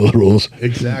does know the rules.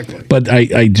 Exactly. But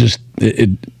I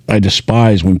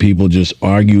despise when people just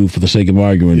argue for the sake of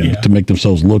arguing to make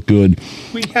themselves look good.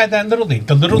 We had that in Little League.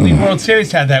 The Little League World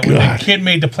Series had that when the kid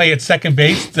made the play at second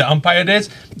base, the umpire did.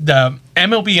 The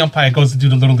MLB umpire goes to do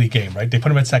the Little League game, right? They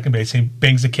put him at second base, he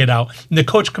bangs the kid out, and the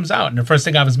coach comes out, and the first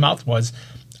thing out of his mouth was,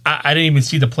 I didn't even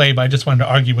see the play, but I just wanted to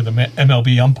argue with the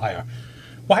MLB umpire.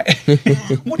 Why?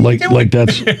 What are you doing? Like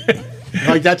that's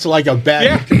Like that's like a bad.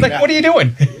 Yeah, like what are you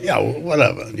doing? Yeah,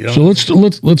 whatever. So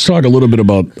let's talk a little bit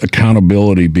about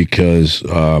accountability because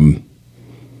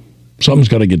something's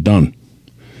got to get done.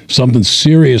 Something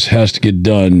serious has to get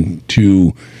done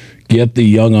to get the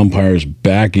young umpires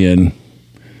back in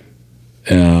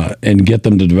and get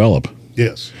them to develop.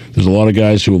 Yes. There's a lot of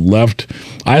guys who have left.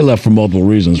 I left for multiple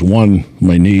reasons. One,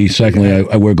 my knee. Secondly,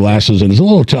 I wear glasses, and it's a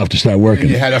little tough to start working.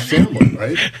 And you had a family,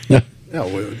 right?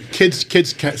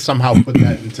 Kids can somehow put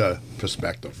that into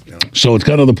perspective. So it's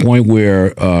kind of the point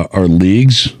where are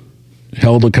leagues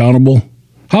held accountable?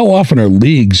 How often are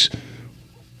leagues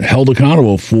held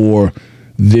accountable for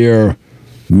their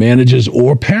managers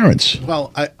or parents?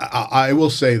 Well, I will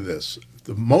say this.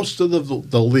 Most of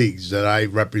the leagues that I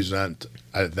represent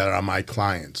that are my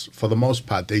clients, for the most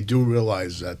part, they do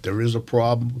realize that there is a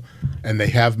problem, and they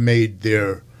have made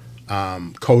their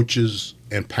coaches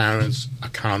and parents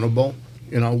accountable.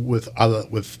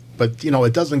 But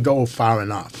it doesn't go far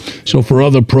enough. So for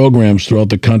other programs throughout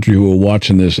the country who are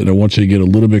watching this, and I want you to get a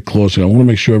little bit closer, I want to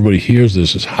make sure everybody hears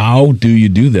this, is how do you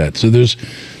do that? So there's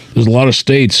a lot of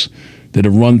states that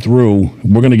have run through,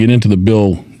 we're going to get into the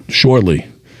bill shortly,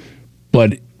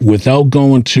 but without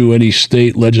going to any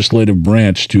state legislative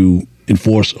branch to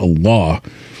enforce a law,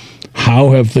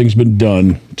 how have things been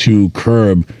done to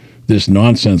curb this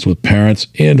nonsense with parents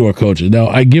and or coaches? Now,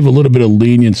 I give a little bit of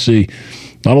leniency,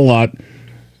 not a lot,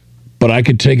 but I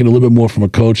could take it a little bit more from a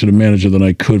coach and a manager than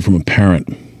I could from a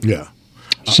parent. Yeah.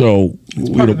 So it's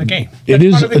part of the game.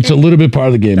 It's a little bit part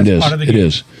of the game. It is. It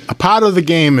is. A part of the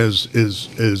game is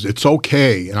it's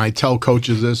okay, and I tell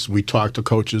coaches this. We talk to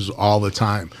coaches all the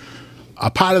time. A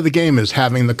part of the game is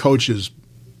having the coaches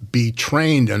be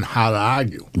trained in how to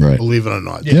argue. Right. Believe it or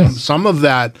not. Yeah. Some of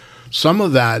that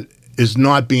is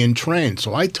not being trained.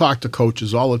 So I talk to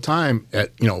coaches all the time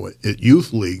at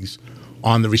youth leagues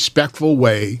on the respectful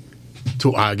way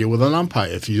to argue with an umpire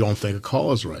if you don't think a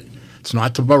call is right. It's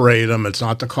not to berate him. It's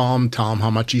not to tell him how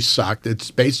much he sucked.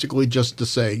 It's basically just to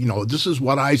say, this is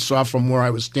what I saw from where I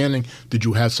was standing. Did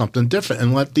you have something different?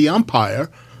 And let the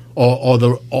umpire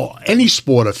or any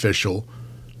sport official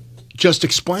just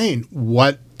explain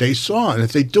what they saw. And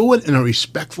if they do it in a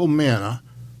respectful manner,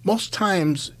 most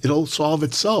times it'll solve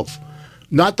itself.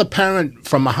 Not the parent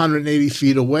from 180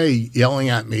 feet away yelling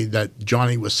at me that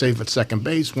Johnny was safe at second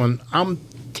base when I'm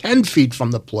 10 feet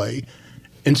from the play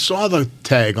and saw the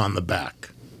tag on the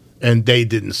back, and they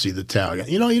didn't see the tag.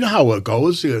 You know how it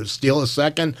goes. You steal a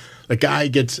second, the guy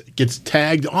gets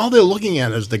tagged. All they're looking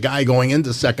at is the guy going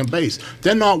into second base.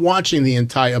 They're not watching the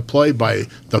entire play by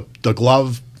the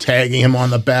glove tagging him on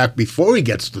the back before he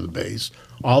gets to the base.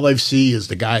 All they see is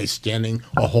the guy standing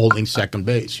or holding second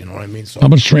base. You know what I mean? So, how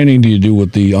much training do you do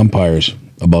with the umpires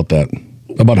about that?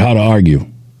 About how to argue?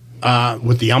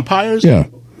 With the umpires? Yeah.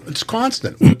 It's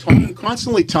constant. We're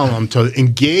constantly telling them to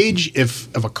engage.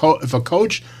 If a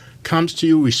coach comes to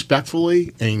you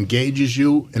respectfully and engages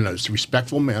you in a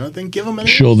respectful manner, then give them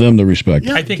show them the respect.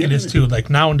 Yeah, I think it is too. Like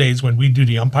nowadays, when we do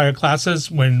the umpire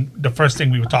classes, when the first thing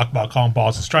we would talk about calling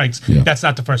balls and strikes, that's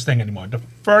not the first thing anymore. The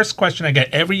first question I get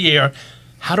every year: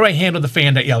 how do I handle the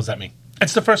fan that yells at me?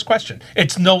 It's the first question.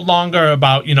 It's no longer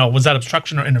about, was that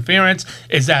obstruction or interference?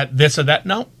 Is that this or that?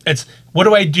 No. It's what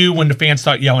do I do when the fans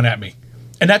start yelling at me?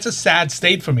 And that's a sad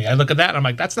state for me. I look at that and I'm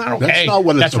like, that's not okay. That's not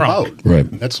what it's wrong. about.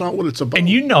 Right. That's not what it's about. And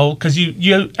because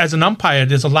you as an umpire,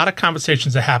 there's a lot of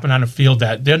conversations that happen on the field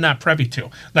that they're not privy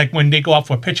to. Like when they go out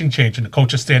for a pitching change and the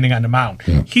coach is standing on the mound.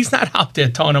 Yeah. He's not out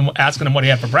there asking him what he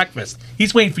had for breakfast.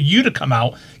 He's waiting for you to come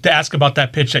out to ask about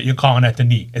that pitch that you're calling at the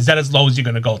knee. Is that as low as you're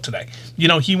going to go today?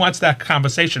 He wants that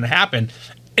conversation to happen.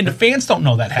 And the fans don't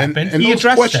know that happened. And he those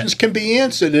questions can be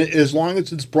answered as long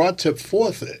as it's brought to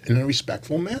forth in a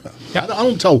respectful manner. Yeah.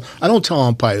 I don't tell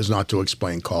umpires not to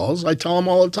explain calls. I tell them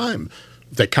all the time.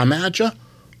 If they come at you,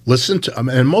 listen to them.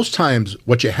 And most times,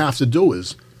 what you have to do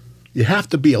is you have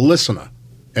to be a listener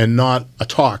and not a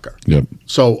talker. Yep.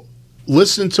 So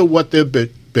listen to what their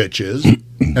bitch is,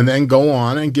 and then go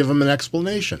on and give them an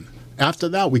explanation. After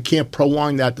that, we can't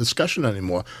prolong that discussion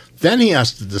anymore. Then he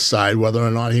has to decide whether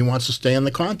or not he wants to stay in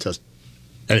the contest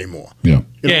anymore. Yeah.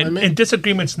 You know what I mean? And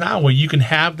disagreements now where you can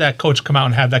have that coach come out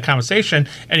and have that conversation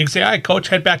and you can say, all right, coach,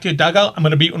 head back to your dugout. I'm going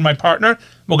to meet with my partner.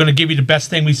 We're going to give you the best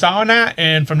thing we saw on that.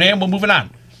 And from there, we're moving on.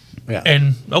 Yeah.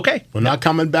 And okay. We're not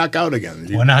coming back out again.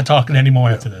 We're not talking anymore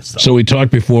after this. So we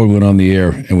talked before we went on the air,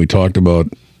 and we talked about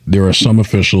there are some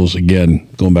officials, again,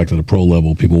 going back to the pro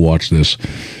level, people watch this,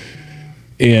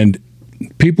 and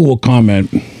people will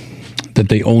comment that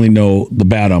they only know the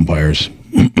bad umpires.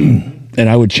 And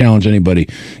I would challenge anybody.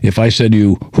 If I said to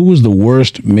you, who is the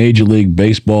worst Major League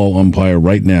Baseball umpire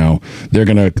right now, they're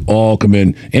going to all come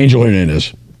in, Angel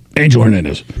Hernandez.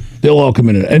 They'll all come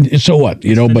in. And so what?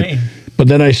 But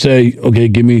then I say, okay,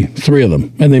 give me 3 of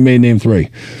them. And they may name 3.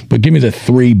 But give me the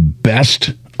 3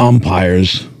 best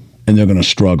umpires, and they're going to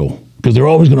struggle. Because they're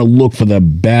always going to look for the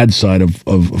bad side of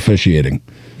officiating.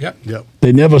 Yep.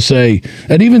 They never say,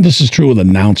 and even this is true with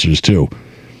announcers too.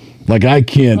 Like I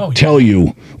can't tell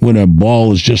you when a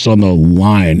ball is just on the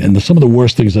line, and some of the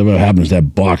worst things that ever happen is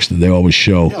that box that they always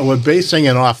show. Yeah, we're basing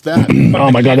it off that.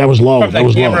 Oh my God, that was low. That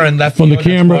was low. From the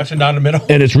camera, watching down the middle.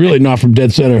 and it's really not from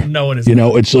dead center. No, it isn't.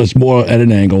 It's more at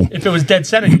an angle. If it was dead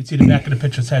center, you'd see the back of the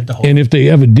pitcher's head the whole. And if they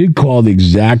ever did call the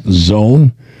exact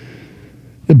zone,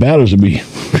 the batters would be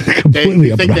completely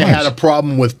They up think in they arms. had a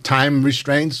problem with time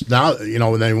restraints. Now,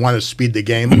 when they want to speed the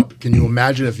game up. Can you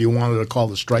imagine if you wanted to call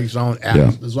the strike zone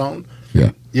at the zone?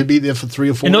 Yeah. You'd be there for 3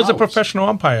 or 4 and those hours. are professional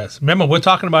umpires. Remember, we're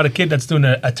talking about a kid that's doing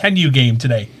a 10U game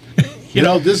today.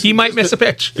 He might miss a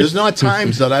pitch. There's not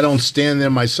times that I don't stand there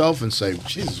myself and say,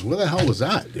 Jesus, where the hell was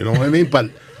that? You know what I mean? But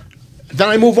then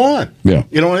I move on. Yeah.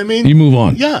 You know what I mean? You move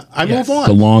on. Yeah, I move on. It's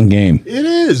a long game. It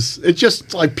is. It's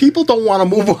just like people don't want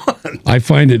to move on. I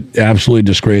find it absolutely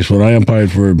disgraceful. I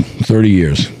umpired for 30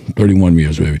 years, 31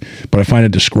 years maybe. But I find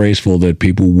it disgraceful that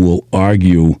people will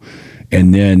argue,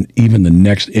 and then even the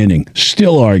next inning,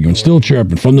 still arguing, still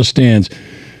chirping from the stands.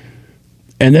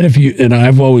 And then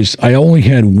I only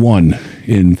had one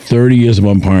in 30 years of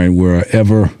umpiring where I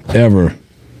ever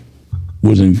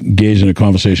was engaged in a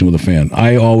conversation with a fan.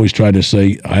 I always try to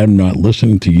say, I'm not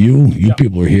listening to you. You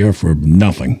people are here for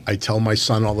nothing. I tell my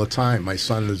son all the time. My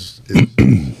son is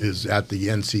at the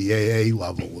NCAA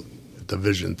level,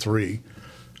 Division III,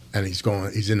 and he's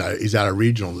at a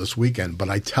regional this weekend. But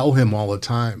I tell him all the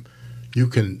time, you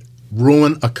can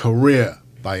ruin a career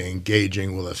by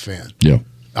engaging with a fan. Yeah.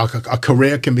 A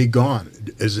career can be gone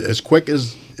as quick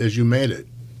as you made it.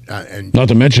 And Not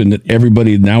to mention that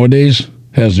everybody nowadays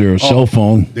has their cell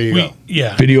phone, there you go.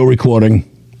 Yeah. video recording.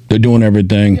 They're doing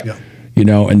everything. Yeah.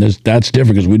 And that's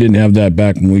different because we didn't have that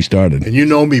back when we started. And you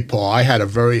know me, Paul. I had a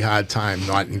very hard time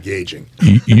not engaging.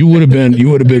 You would have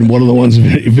been one of the ones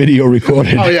video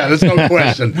recorded. Oh yeah, there's no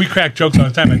question. We crack jokes all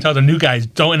the time. I tell the new guys,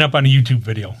 don't end up on a YouTube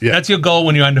video. Yeah. That's your goal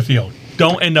when you're on the field.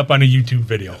 Don't end up on a YouTube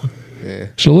video.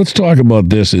 So let's talk about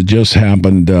this. It just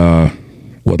happened,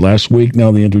 last week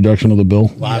now, the introduction of the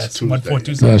bill? Last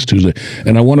Tuesday.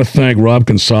 And I want to thank Rob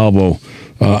Consalvo.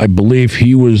 I believe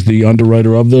he was the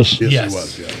underwriter of this. Yes. He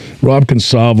was, yeah. Rob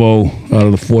Consalvo out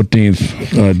of the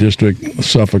 14th District,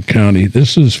 Suffolk County.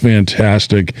 This is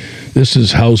fantastic. This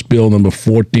is House Bill number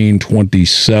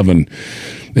 1427.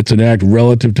 It's an act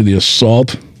relative to the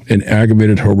assault and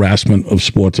aggravated harassment of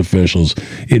sports officials.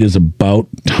 It is about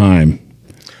time.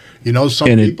 Some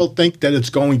people think that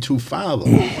it's going too far,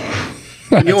 though.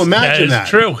 Can you imagine that?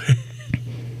 That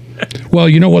is true. Well,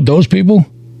 you know what? Those people,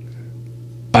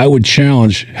 I would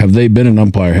challenge, have they been an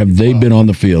umpire? Have they been on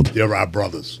the field? They're our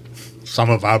brothers.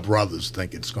 Some of our brothers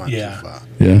think it's gone too far.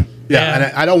 Yeah. Yeah,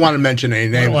 and I don't want to mention any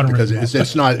names because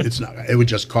it's not. It would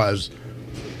just cause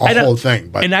a whole thing.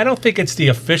 But and I don't think it's the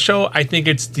official. I think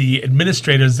it's the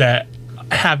administrators that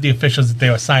have the officials that they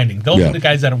are signing. Those are the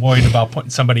guys that are worried about putting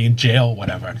somebody in jail or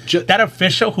whatever. That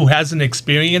official who has an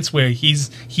experience where he's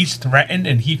threatened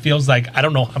and he feels like, I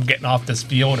don't know, I'm getting off this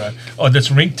field or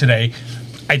this rink today.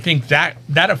 I think that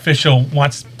official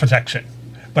wants protection.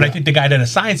 But I think the guy that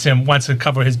assigns him wants to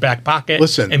cover his back pocket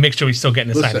and make sure he's still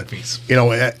getting his signing fees. You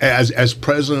know, as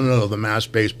president of the Mass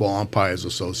Baseball Umpires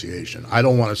Association, I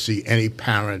don't want to see any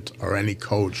parent or any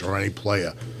coach or any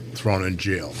player thrown in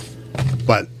jail.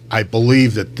 But I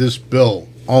believe that this bill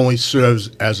only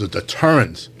serves as a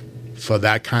deterrent for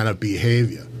that kind of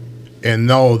behavior, and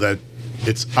know that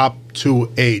it's up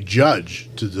to a judge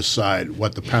to decide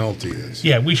what the penalty is.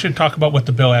 Yeah, we should talk about what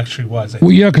the bill actually was.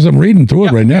 Well, yeah, because I'm reading through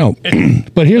it right now.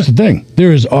 But here's the thing.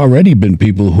 There has already been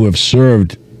people who have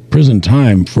served prison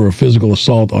time for a physical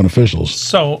assault on officials.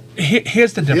 So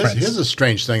here's the difference. Here's the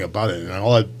strange thing about it, and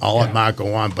I'll let Mark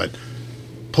go on, but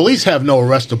police have no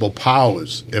arrestable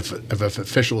powers if an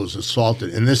official is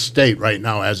assaulted. In this state right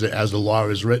now, as the law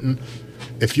is written,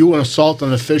 if you assault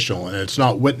an official and it's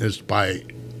not witnessed by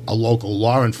a local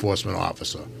law enforcement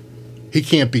officer, he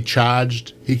can't be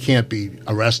charged, he can't be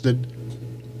arrested,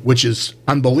 which is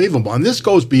unbelievable. And this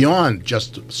goes beyond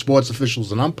just sports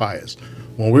officials and umpires.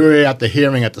 When we were at the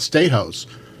hearing at the State House,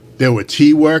 there were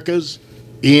T workers,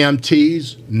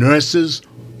 EMTs, nurses,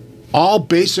 all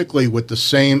basically with the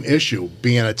same issue,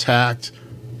 being attacked,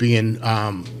 being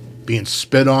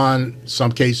spit on,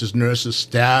 some cases nurses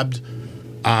stabbed.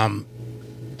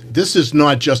 This is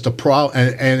not just a problem,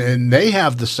 and they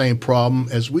have the same problem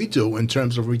as we do in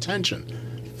terms of retention.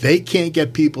 They can't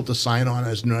get people to sign on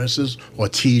as nurses or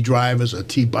T drivers or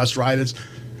T bus riders.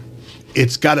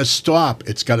 It's got to stop.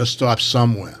 It's got to stop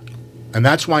somewhere. And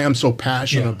that's why I'm so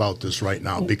passionate about this right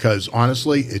now, because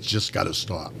honestly, it's just got to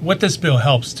stop. What this bill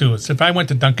helps too is if I went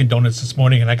to Dunkin' Donuts this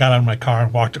morning and I got out of my car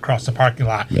and walked across the parking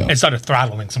lot and started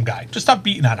throttling some guy, just stop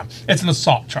beating at him. It's an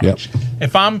assault charge.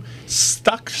 If I'm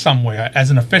stuck somewhere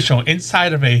as an official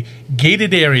inside of a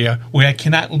gated area where I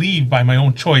cannot leave by my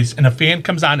own choice and a fan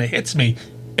comes on and hits me,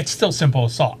 it's still simple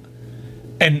assault.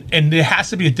 And there has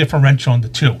to be a differential in the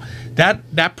two.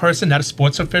 That person, that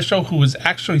sports official who is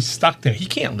actually stuck there, he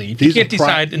can't leave. He can't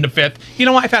decide in the fifth, you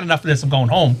know what, I've had enough of this, I'm going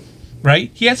home,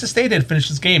 right? He has to stay there to finish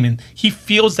his game, and he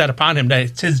feels that upon him that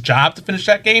it's his job to finish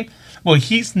that game. Well,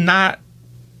 it's not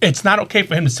okay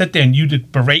for him to sit there and you to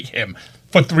berate him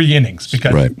for 3 innings,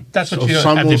 because that's what you have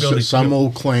the ability to do. Some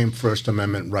will claim First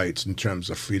Amendment rights in terms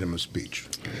of freedom of speech.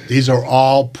 These are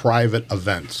all private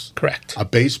events. Correct. A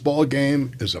baseball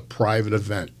game is a private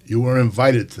event. You were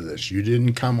invited to this. You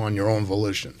didn't come on your own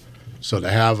volition. So to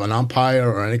have an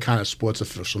umpire or any kind of sports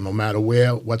official, no matter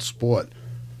what sport,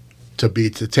 to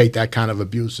take that kind of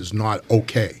abuse is not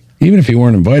okay. Even if you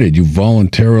weren't invited, you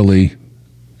voluntarily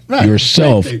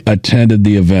yourself attended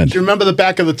the event. Do you remember the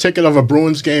back of the ticket of a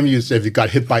Bruins game? You said if you got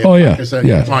hit by a puck, it's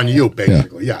on you,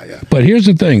 basically. Yeah. But here's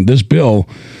the thing. This bill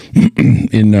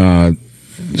in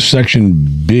Section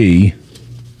B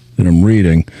that I'm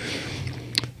reading,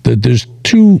 that there's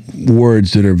 2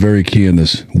 words that are very key in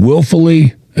this: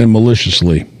 willfully and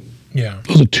maliciously. Yeah.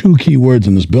 Those are 2 key words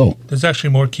in this bill. There's actually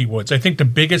more key words. I think the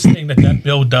biggest thing that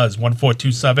bill does,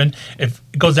 1427,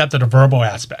 it goes after the verbal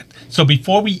aspect. So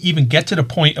before we even get to the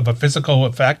point of a physical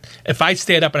effect, if I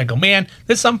stand up and I go, man,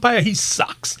 this umpire, he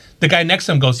sucks. The guy next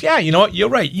to him goes, yeah, you know what? You're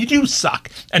right. You do suck.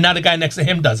 And now the guy next to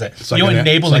him does it. It's like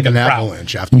an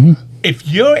avalanche after that. If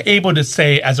you're able to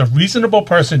say, as a reasonable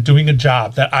person doing a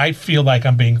job, that I feel like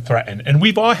I'm being threatened, and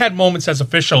we've all had moments as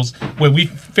officials where we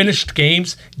finished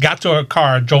games, got to our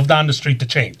car, drove down the street to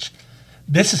change.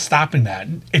 This is stopping that.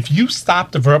 If you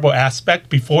stop the verbal aspect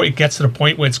before it gets to the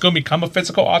point where it's going to become a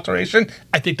physical alteration,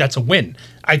 I think that's a win.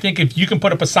 I think if you can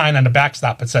put up a sign on the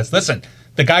backstop that says, listen,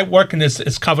 the guy working this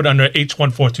is covered under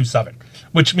H1427,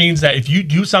 which means that if you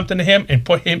do something to him and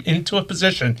put him into a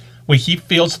position where he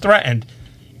feels threatened,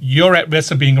 you're at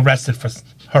risk of being arrested for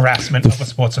harassment of a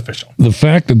sports official. The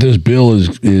fact that this bill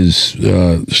is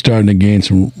starting to gain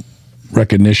some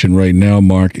recognition right now,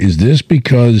 Mark, is this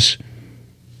because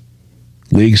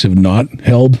leagues have not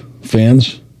held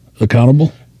fans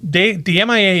accountable? The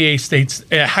MIAA states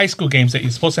at high school games that you're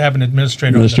supposed to have an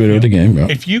administrator of the game. Yeah.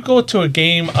 If you go to a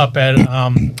game up at,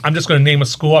 I'm just going to name a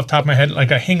school off the top of my head, like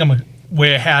a Hingham,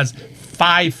 where it has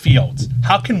 5 fields,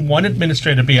 how can one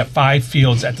administrator be at 5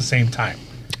 fields at the same time?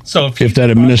 So if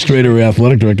that administrator or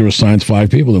athletic director assigns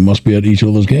 5 people, it must be at each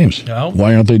of those games. No.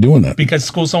 Why aren't they doing that? Because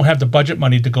schools don't have the budget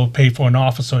money to go pay for an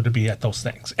officer to be at those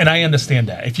things. And I understand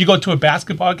that. If you go to a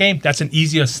basketball game, that's an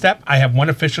easier step. I have one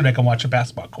official that can watch a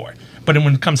basketball court. But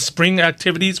when it comes spring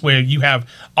activities where you have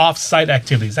off-site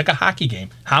activities, like a hockey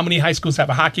game, how many high schools have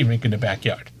a hockey rink in their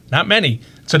backyard? Not many.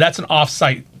 So that's an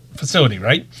off-site facility,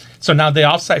 right? So now the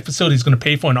off-site facility is going to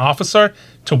pay for an officer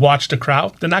to watch the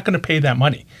crowd. They're not going to pay that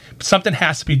money. But something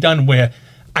has to be done where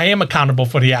I am accountable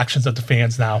for the actions of the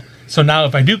fans now. So now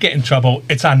if I do get in trouble,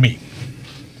 it's on me.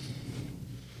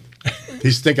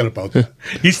 He's thinking about that.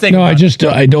 He's thinking. No,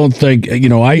 about I don't think,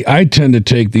 I tend to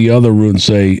take the other route and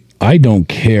say, I don't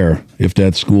care if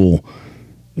that school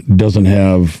doesn't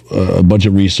have a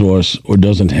budget resource or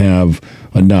doesn't have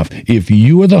enough. If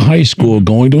you are the high school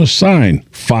going to assign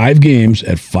 5 games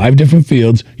at 5 different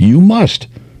fields, you must.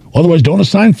 Otherwise, don't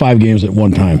assign 5 games at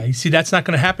one time. You see, that's not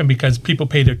going to happen because people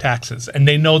pay their taxes, and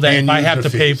they know that And if I have user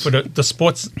to pay fees. for the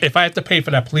sports, if I have to pay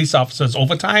for that police officer's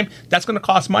overtime, that's going to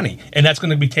cost money, and that's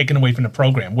going to be taken away from the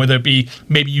program. Whether it be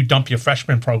maybe you dump your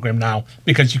freshman program now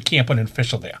because you can't put an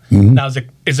official there. Now, is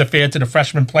it fair to the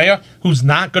freshman player who's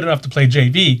not good enough to play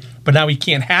JV, but now he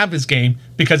can't have his game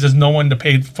because there's no one to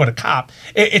pay for the cop?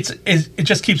 It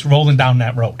just keeps rolling down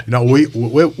that road.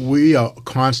 We are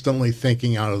constantly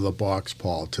thinking out of the box,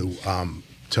 Paul, to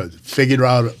figure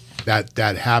out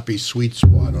that happy sweet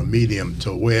spot or medium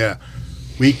to where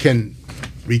we can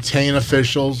retain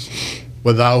officials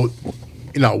without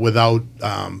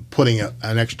putting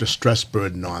an extra stress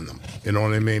burden on them. You know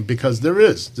what I mean? Because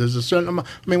there's a certain amount.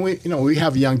 I mean, we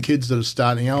have young kids that are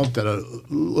starting out that are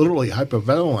literally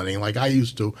hyperventilating, like I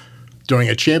used to during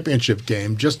a championship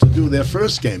game, just to do their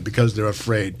first game because they're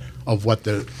afraid of what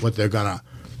they're gonna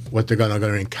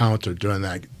encounter during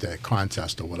that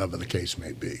contest or whatever the case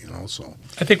may be. So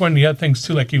I think one of the other things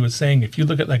too, like you were saying, if you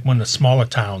look at like one of the smaller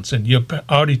towns and you're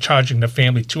already charging the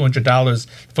family $200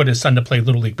 for their son to play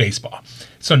Little League baseball,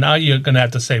 so now you're going to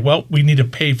have to say, well, we need to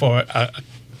pay for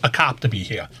a cop to be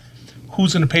here.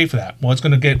 Who's going to pay for that? Well, it's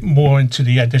going to get more into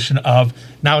the addition of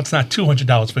now it's not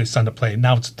 $200 for your son to play.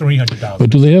 Now it's $300. But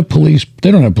do they have police?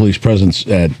 They don't have police presence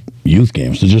at youth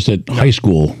games. They're just at high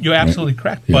school. You're absolutely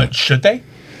correct. Yeah. But should they?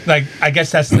 Like, I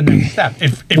guess that's the next step.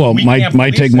 If Well, we my can't my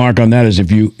police take, it- Mark, on that is if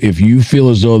you feel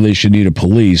as though they should need a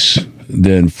police,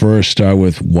 then first start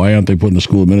with why aren't they putting the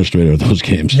school administrator at those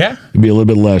games? Yeah. It'd be a little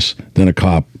bit less than a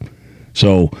cop.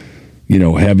 So,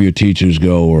 have your teachers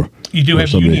go or You do or have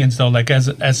somebody. unions though. Like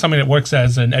as somebody that works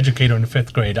as an educator in the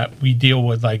 5th grade, we deal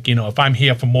with like if I'm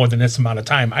here for more than this amount of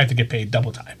time, I have to get paid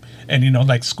double time. And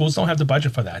like schools don't have the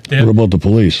budget for that. What about the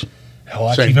police? Well,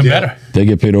 that's Same even deal. better. They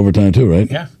get paid overtime too, right?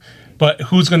 Yeah, but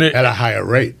who's gonna? at a higher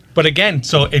rate. But again,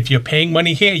 so if you're paying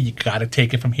money here, you got to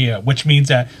take it from here, which means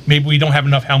that maybe we don't have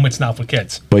enough helmets now for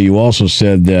kids. But you also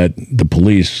said that the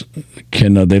police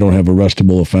they don't have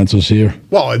arrestable offenses here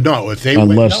Well, no, if they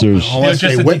Unless there's- unless They're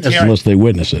just they a witness deterrent. unless they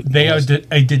witness it. They are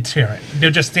a deterrent.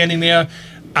 They're just standing there.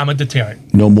 I'm a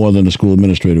deterrent. No more than the school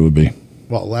administrator would be.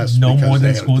 Well, less No because more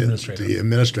than they- school administrator. The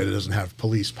administrator doesn't have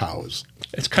police powers.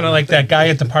 It's kind of like that guy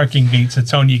at the parking gates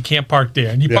that's telling you can't park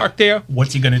there. And you park there,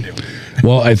 what's he going to do?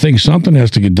 Well, I think something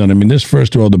has to get done. I mean,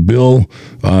 first of all, the bill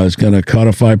is going to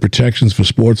codify protections for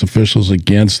sports officials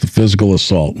against the physical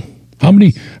assault. How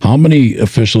many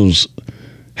officials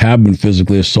have been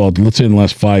physically assaulted? Let's say in the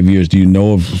last 5 years. Do you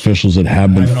know of officials that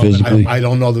have been physically? I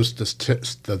don't know the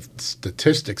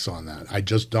statistics on that. I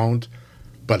just don't.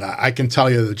 But I can tell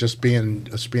you that just being an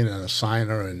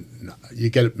assigner and you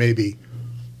get maybe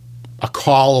a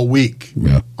call a week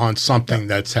on something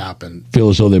that's happened. Feel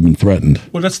as though they've been threatened.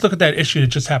 Well, let's look at that issue that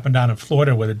just happened down in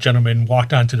Florida where the gentleman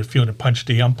walked onto the field and punched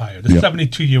the umpire. The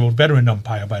 72-year-old veteran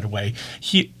umpire, by the way.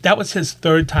 That was his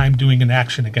 3rd time doing an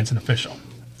action against an official.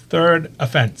 3rd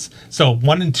offense. So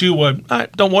 1 and 2 were,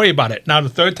 don't worry about it. Now the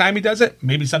 3rd time he does it,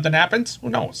 maybe something happens. Who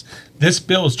knows? This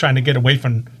bill is trying to get away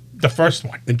from the first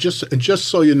one. And just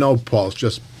so you know, Paul,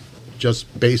 it's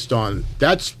just based on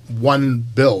that's one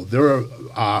bill. There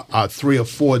are 3 or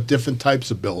 4 different types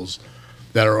of bills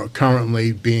that are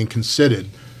currently being considered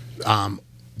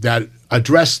that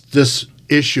address this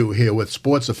issue here with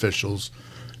sports officials.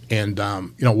 And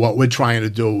what we're trying to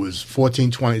do is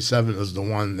 1427 is the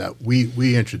one that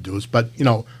we introduced. But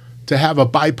to have a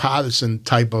bipartisan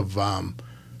type of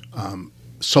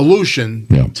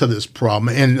solution to this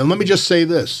problem. And let me just say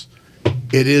this.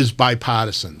 It is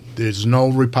bipartisan. There's no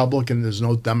Republican. There's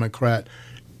no Democrat.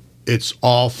 It's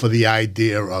all for the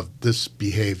idea of this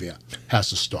behavior has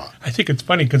to stop. I think it's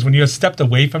funny because when you're stepped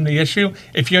away from the issue,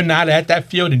 if you're not at that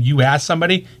field and you ask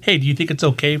somebody, hey, do you think it's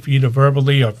okay for you to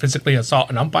verbally or physically assault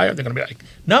an umpire? They're going to be like,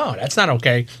 no, that's not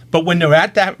okay. But when they're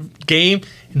at that game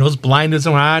and those blinders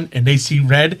are on and they see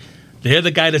red, they're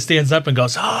the guy that stands up and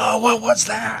goes, oh, what was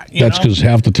that? That's because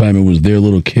half the time it was their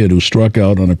little kid who struck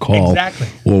out on a call Exactly.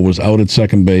 or was out at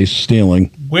second base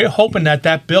stealing. We're hoping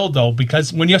that bill, though,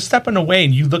 because when you're stepping away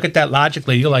and you look at that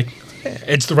logically, you're like,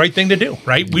 it's the right thing to do,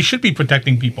 right? We should be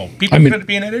protecting people. People shouldn't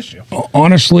be in that issue.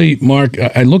 Honestly, Mark,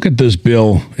 I look at this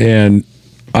bill and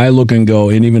I look and go,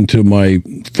 and even to my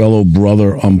fellow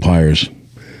brother umpires,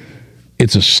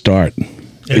 it's a start.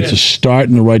 It's a start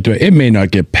in the right direction. It may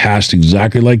not get passed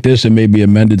exactly like this. It may be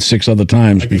amended 6 other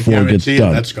times before it gets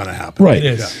done. That's going to happen. Right.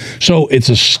 It is. So it's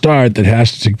a start that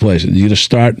has to take place. You got to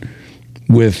start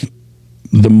with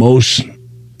the most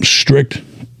strict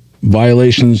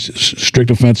violations,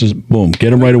 strict offenses. Boom, get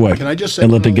them right away. Can I just say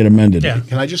and let them get amended? Yeah.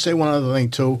 Can I just say one other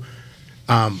thing too?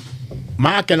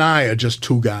 Mark and I are just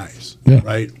two guys, Yeah.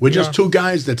 right? We're just two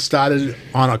guys that started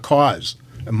on a cause.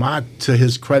 And Mark, to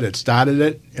his credit, started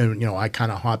it, and I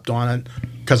kind of hopped on it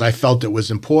because I felt it was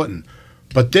important.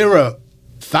 But there are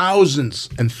thousands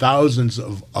and thousands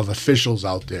of officials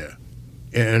out there,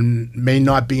 and may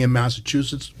not be in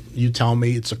Massachusetts. You tell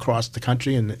me it's across the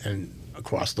country and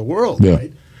across the world, Yeah.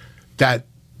 right? That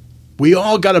we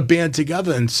all got to band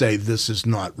together and say this is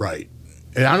not right.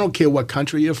 And I don't care what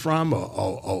country you're from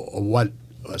or what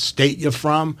state you're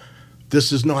from.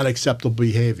 This is not acceptable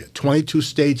behavior. 22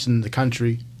 states in the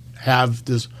country have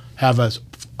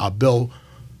a bill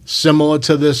similar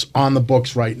to this on the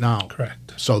books right now.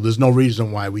 Correct. So there's no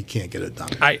reason why we can't get it done.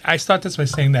 I start this by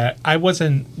saying that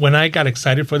when I got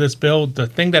excited for this bill, the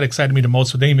thing that excited me the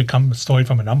most didn't even come a story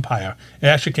from an umpire. It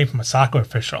actually came from a soccer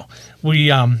official.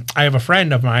 I have a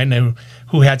friend of mine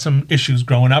who had some issues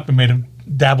growing up and made him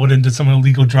dabbled into some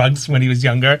illegal drugs when he was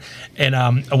younger. And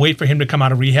a way for him to come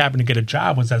out of rehab and to get a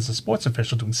job was as a sports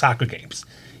official doing soccer games.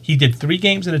 He did 3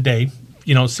 games in a day,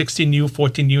 16U,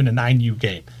 14U, and a 9U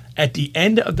game. At the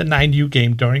end of the 9U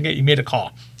game, during it, he made a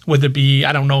call. Whether it be,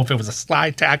 I don't know if it was a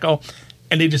slide tackle,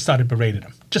 and they just started berating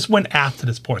him. Just went after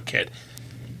this poor kid.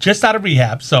 Just out of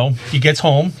rehab, so he gets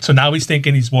home. So now he's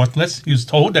thinking he's worthless. He was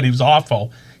told that he was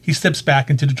awful. He steps back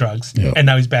into the drugs, and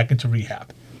now he's back into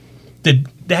rehab. Did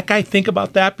that guy think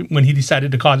about that when he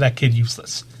decided to call that kid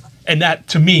useless? And that,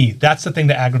 to me, that's the thing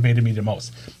that aggravated me the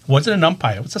most. It wasn't an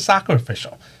umpire. It was a soccer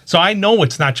official. So I know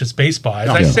it's not just baseball. As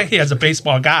I say, as a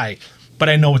baseball guy, but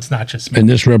I know it's not just me. And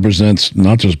this represents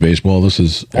not just baseball. This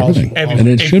is everything. And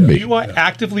it should be. If you are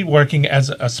actively working as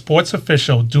a sports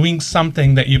official, doing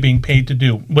something that you're being paid to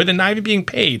do, whether not even being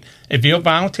paid, if you're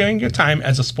volunteering your time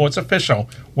as a sports official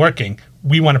working,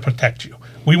 we want to protect you.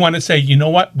 We want to say, you know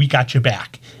what, we got your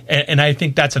back. And I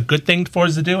think that's a good thing for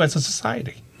us to do as a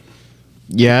society.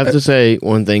 Yeah, I have to say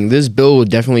one thing. This bill will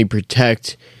definitely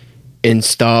protect and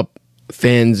stop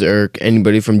fans or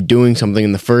anybody from doing something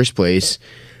in the first place.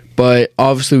 But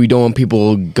obviously, we don't want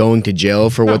people going to jail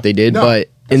for what they did. But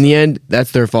in the end,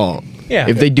 that's their fault. Yeah.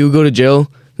 If they do go to jail,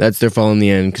 that's their fault in the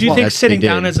end. Do you think sitting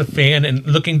down as a fan and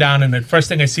looking down and the first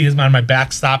thing I see is on my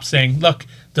backstop saying, look,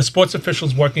 the sports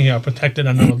officials working here are protected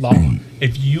under the law.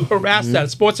 If you harass that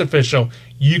sports official,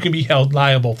 you can be held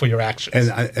liable for your actions.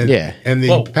 And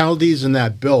the penalties in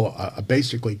that bill are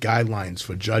basically guidelines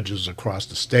for judges across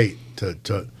the state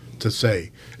to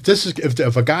say,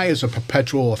 if a guy is a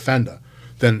perpetual offender,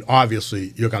 then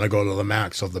obviously you're going to go to the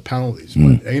max of the penalties.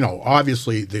 But,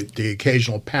 obviously the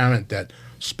occasional parent that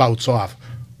spouts off,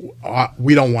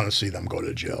 we don't want to see them go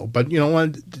to jail. But you know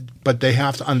what? But they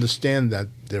have to understand that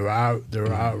there are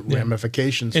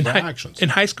ramifications for actions. And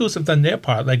high schools have done their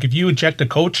part. Like if you eject a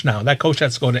coach now, that coach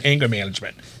has to go to anger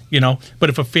management.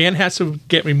 But if a fan has to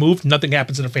get removed, nothing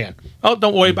happens to the fan. Oh,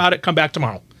 don't worry about it. Come back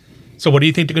tomorrow. So what do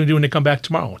you think they're going to do when they come back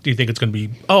tomorrow? Do you think it's going to be,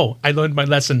 I learned my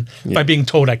lesson by being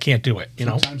told I can't do it?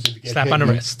 Slap on the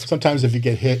wrist. Sometimes if you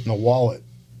get hit in the wallet,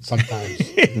 sometimes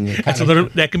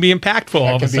that can be impactful.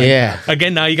 All of a sudden. Yeah.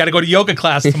 Again, now you got to go to yoga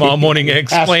class tomorrow morning and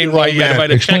explain why you had to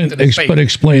write a check to the state. But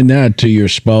explain that to your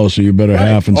spouse or your better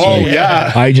half and say,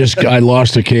 I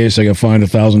lost a case. I got fined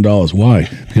 $1,000. Why?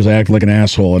 Because I acted like an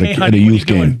asshole at a youth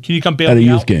game. Can you come bail at a me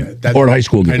youth out? game or a high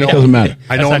school game? It doesn't matter.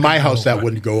 I know in my house that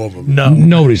wouldn't go over. No.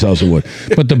 Nobody's house it would.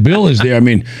 But the bill is there. I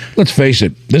mean, let's face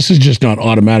it. This is just not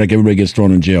automatic. Everybody gets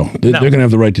thrown in jail. They're going to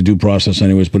have the right to due process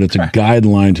anyways, but it's a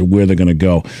guideline to where they're going to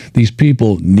go. These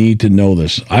people need to know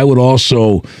this. I would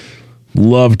also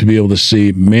love to be able to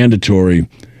see mandatory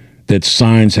that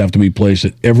signs have to be placed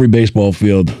at every baseball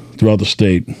field throughout the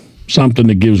state. Something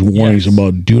that gives warnings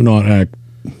about do not act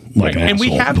like an and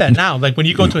asshole. we have that now. Like when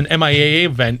you go to an MIAA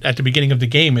event at the beginning of the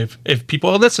game, if people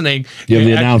are listening, you have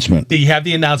the announcement. You have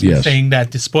the announcement saying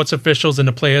that the sports officials and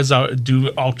the players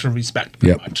do ultra respect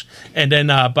pretty much. And then,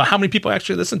 but how many people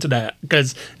actually listen to that?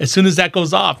 Because as soon as that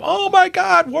goes off, oh my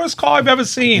God, worst call I've ever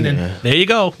seen. And there you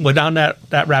go. We're down that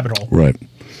rabbit hole. Right.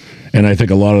 And I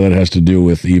think a lot of that has to do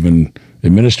with even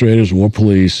administrators or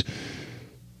police.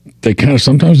 They kind of,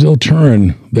 sometimes they'll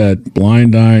turn that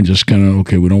blind eye and just kind of,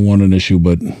 okay, we don't want an issue,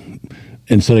 but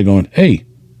instead of going, hey,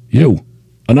 you,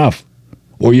 enough,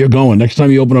 or you're going. Next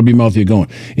time you open up your mouth, you're going.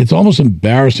 It's almost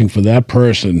embarrassing for that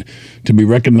person to be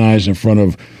recognized in front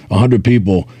of 100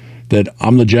 people that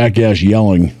I'm the jackass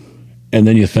yelling, and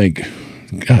then you think,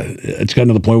 God, it's gotten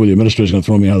to the point where the administrator's going to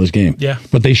throw me out of this game. Yeah.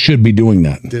 But they should be doing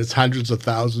that. There's hundreds of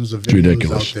thousands of videos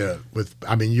ridiculous. out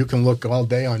there. You can look all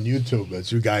day on YouTube,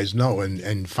 as you guys know,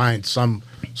 and find some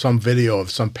video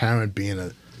of some parent being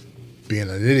an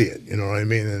idiot. You know what I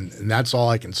mean? And that's all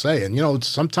I can say. And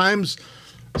sometimes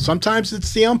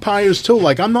it's the umpires too.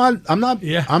 Like I'm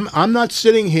not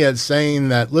sitting here saying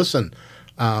that. Listen,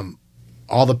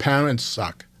 all the parents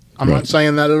suck. I'm not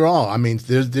saying that at all. I mean,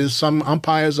 there's some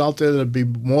umpires out there that would be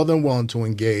more than willing to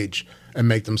engage and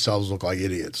make themselves look like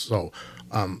idiots. So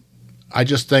I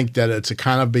just think that it's a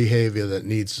kind of behavior that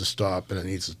needs to stop, and it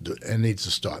needs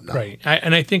to stop now. Right.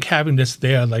 And I think having this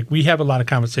there, like we have a lot of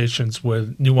conversations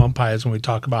with new umpires when we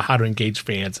talk about how to engage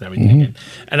fans and everything.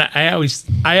 And I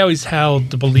always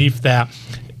held the belief that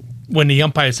when the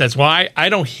umpire says, well, I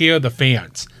don't hear the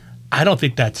fans, I don't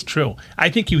think that's true. I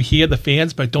think you hear the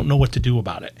fans, but don't know what to do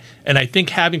about it. And I think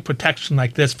having protection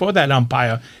like this for that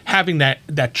umpire, having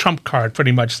that trump card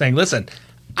pretty much saying, listen,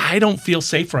 I don't feel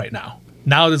safe right now.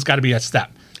 Now there's got to be a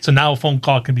step. So now a phone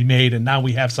call can be made, and now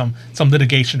we have some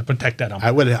litigation to protect that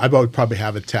umpire. I would probably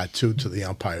have it tattooed to the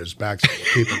umpire's back so the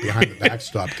people behind the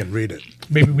backstop can read it.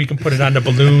 Maybe we can put it on the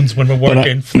balloons when we're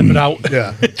working, flip it out.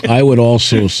 Yeah. I would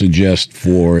also suggest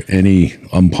for any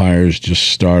umpires just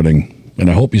starting, and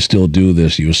I hope you still do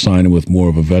this, you assign it with more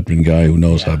of a veteran guy who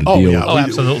knows how to deal with it. Oh,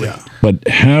 absolutely. Yeah. But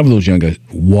have those young guys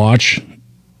watch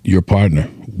your partner.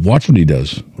 Watch what he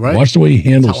does. Right. Watch the way he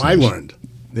handles That's how I things. learned.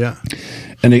 Yeah.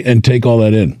 And take all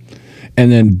that in.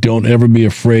 And then don't ever be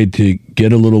afraid to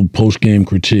get a little post-game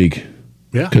critique.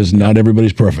 Yeah. Because not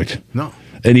everybody's perfect. No.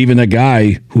 And even a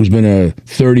guy who's been a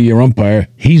 30-year umpire,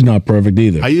 he's not perfect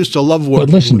either. I used to love working.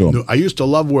 But listen to him. I used to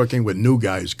love working with new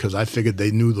guys because I figured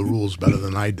they knew the rules better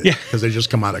than I did. Yeah. Because they just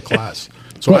come out of class.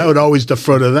 So I would always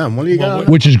defer to them. What do you got?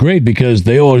 Which is great because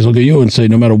they always look at you and say,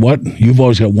 no matter what, you've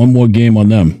always got one more game on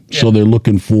them. Yeah. So they're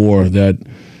looking for that,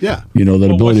 Yeah.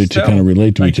 that ability to kind of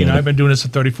relate to each other. I've been doing this for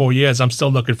 34 years. I'm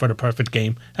still looking for the perfect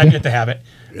game. I get to have it.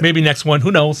 Maybe next one. Who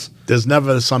knows? There's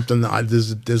never something.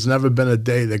 There's never been a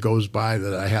day that goes by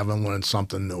that I haven't learned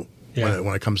something new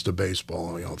when it comes to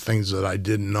baseball. Things that I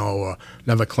didn't know or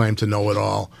never claimed to know at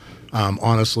all.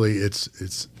 Honestly,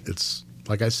 it's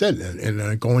like I said,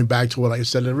 and going back to what I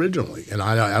said originally, and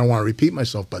I don't want to repeat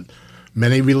myself, but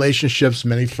many relationships,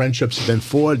 many friendships have been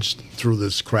forged through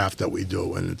this craft that we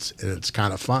do, and it's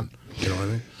kind of fun. You know what I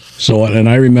mean? So, and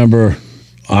I remember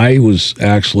I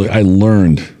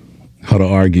learned how to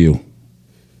argue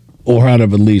or how to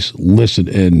at least listen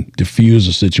and diffuse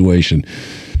a situation.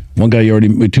 Two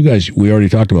guys we already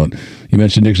talked about. You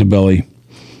mentioned Nick Zabelli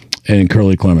and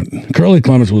Curly Clement. Curly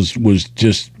Clement was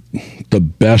just the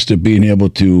best at being able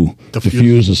to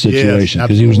diffuse a situation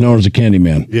because he was known as a candy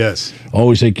man. Yes.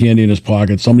 Always had candy in his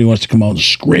pocket. Somebody wants to come out and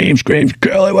scream,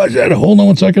 Curly, what's that? Hold on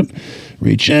one second.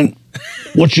 Reach in.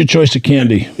 What's your choice of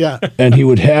candy? Yeah. And he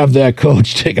would have that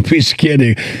coach take a piece of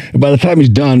candy. And by the time he's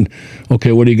done,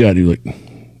 okay, what do you got? He's like,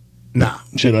 nah.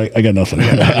 Shit, I got nothing.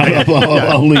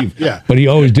 I'll leave. Yeah. But he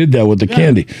always did that with the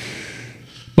candy.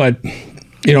 But,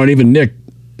 and even Nick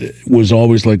was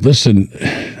always like, listen,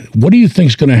 what do you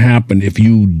think's going to happen if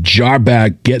you jar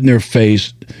back, get in their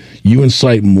face, you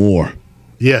incite more?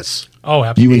 Yes. Oh,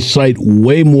 absolutely. You incite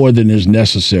way more than is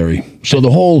necessary. So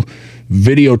the whole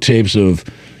videotapes of,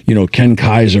 Ken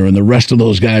Kaiser and the rest of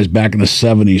those guys back in the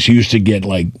 70s used to get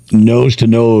like nose to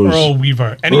nose. Earl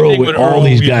Weaver. Anything with all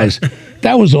these guys.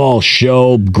 That was all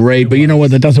show, great, but you know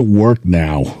what? That doesn't work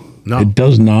now. No. It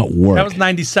does not work. That was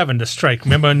 97, the strike.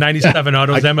 Remember in 97, all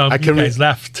those MLB guys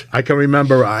left. I can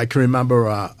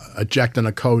remember ejecting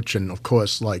a coach, and of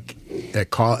course, like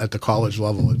at the college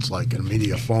level, it's like an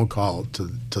immediate phone call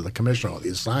to the commissioner or the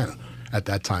assigner. At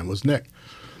that time was Nick.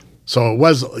 So it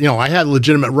was, I had a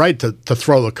legitimate right to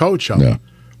throw the coach out. Yeah.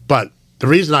 But the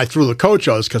reason I threw the coach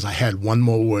out is because I had one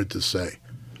more word to say.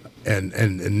 And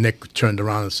Nick turned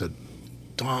around and said,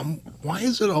 Dom, why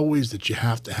is it always that you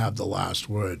have to have the last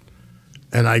word?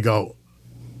 And I go,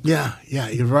 yeah,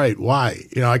 you're right. Why?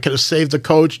 I could have saved the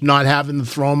coach not having to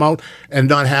throw him out and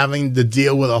not having to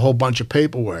deal with a whole bunch of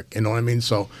paperwork. You know what I mean?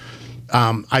 So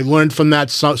I learned from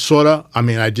that sort of. I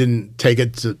mean, I didn't take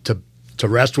it to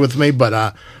rest with me,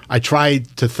 but I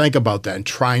tried to think about that and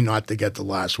try not to get the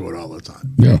last word all the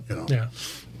time. Yeah. Yeah.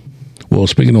 Well,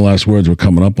 speaking of last words, we're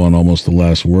coming up on almost the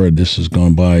last word. This has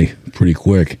gone by pretty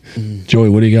quick. Joey,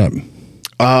 what do you got?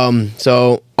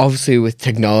 So obviously with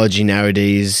technology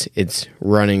nowadays, it's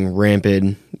running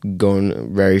rampant,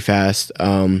 going very fast.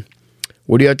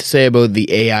 What do you have to say about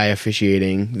the AI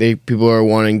officiating? People are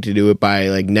wanting to do it by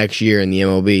like next year in the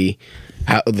MLB.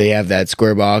 How they have that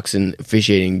square box and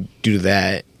officiating due to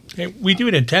that. Hey, we do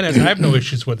it in tennis. I have no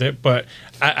issues with it, but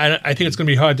I think it's going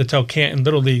to be hard to tell Canton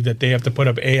Little League that they have to put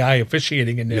up AI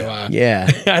officiating in there. Yeah.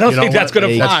 I don't think that's going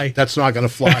to fly. That's not going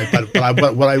to fly.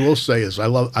 But what I will say is I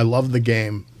love the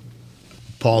game.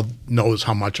 Paul knows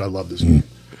how much I love this game.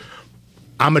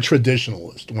 I'm a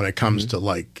traditionalist when it comes to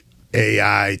like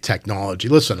AI technology.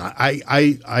 Listen,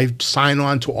 I sign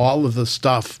on to all of the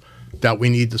stuff that we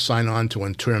need to sign on to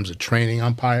in terms of training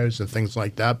umpires and things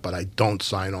like that, but I don't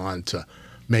sign on to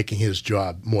making his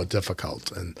job more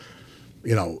difficult. And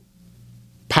you know,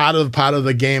 part of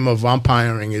the game of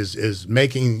umpiring is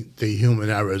making the human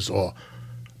errors, or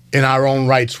in our own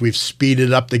rights, we've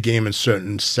speeded up the game in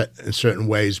certain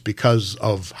ways because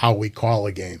of how we call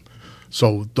a game.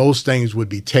 So those things would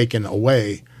be taken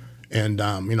away. And,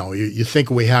 you know, you think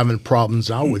we're having problems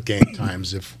now with game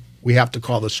times. If we have to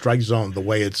call the strike zone the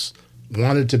way it's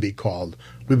wanted to be called,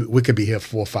 we could be here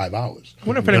 4 or 5 hours. I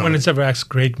wonder if anyone has ever asked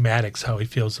Greg Maddox how he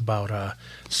feels about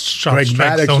strike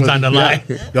zones on the line.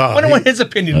 I wonder what his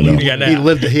opinion would be on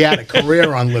that. He had a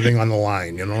career on living on the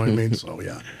line, you know what I mean? So,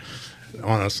 yeah,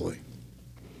 honestly.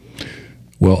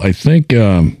 Well, I think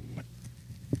we're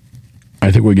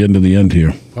getting to the end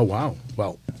here. Oh, wow.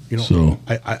 Well, you know, so,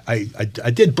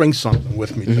 I did bring something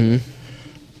with me today.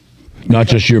 Not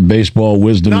just your baseball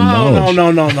wisdom and knowledge. No.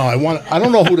 I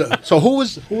don't know who to. So who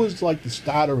was like the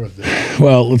starter of this?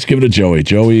 Well, let's give it to Joey.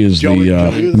 Joey is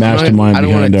the mastermind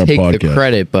behind our podcast. I don't want to take the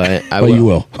credit, but I will. You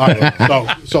will. All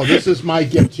right, so this is my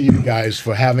gift to you guys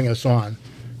for having us on.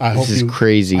 This is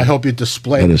crazy. I hope you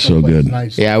display. That is so good.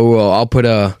 Nice. Yeah, I will. I'll put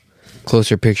a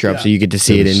closer picture up so you get to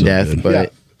see it in depth.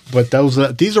 Good. But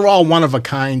but these are all one of a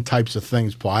kind types of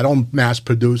things, Paul. I don't mass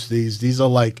produce these. These are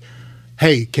like,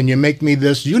 hey, can you make me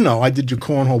this? You know, I did your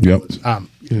cornhole bullets.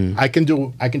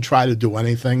 I can try to do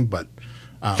anything, but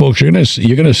folks, you're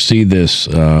gonna see this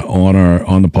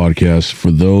on the podcast.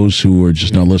 For those who are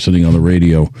just not listening on the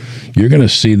radio, you're gonna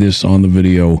see this on the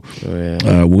video.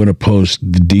 We're gonna post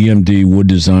the DMD wood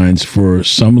designs for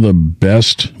some of the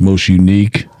best, most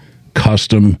unique,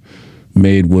 custom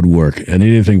made woodwork, and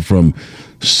anything from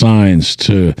signs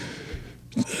to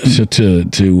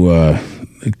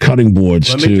cutting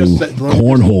boards to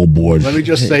cornhole boards. Let me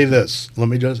just say this.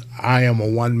 I am a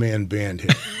one-man band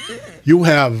here. You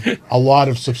have a lot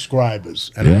of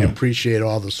subscribers, and I appreciate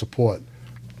all the support.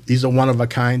 These are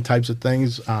one-of-a-kind types of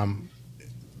things.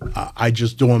 I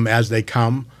just do them as they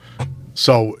come.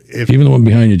 So even the one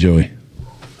behind you, Joey.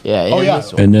 Yeah.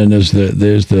 And then there's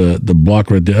the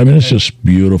block right there. I mean, it's just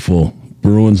beautiful.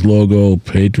 Bruins logo,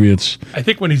 Patriots. I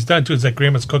think when he's done too, it's like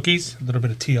Grandma's cookies. A little bit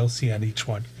of TLC on each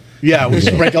one. Yeah, we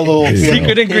sprinkle a little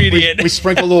secret ingredient. We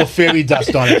sprinkle a little fairy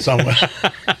dust on it somewhere.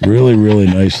 Really, really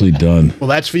nicely done. Well,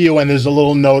 that's for you, and there's a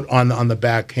little note on the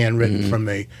back, handwritten from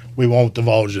me. We won't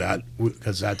divulge that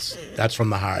because that's from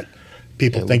the heart.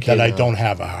 People think that I don't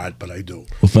have a heart, but I do.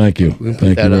 Well, thank you.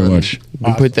 Thank you very much.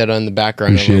 We put that on the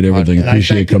background. Appreciate everything.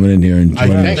 Appreciate coming in here and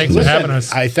joining us. Thanks for having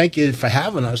us. I thank you for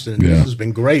having us, and this has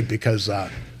been great because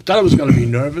I thought I was going to be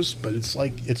nervous, but it's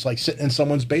like sitting in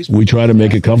someone's basement. We try to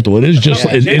make it comfortable. It is just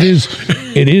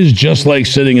it is just like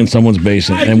sitting in someone's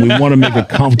basement, and we want to make it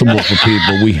comfortable for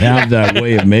people. We have that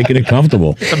way of making it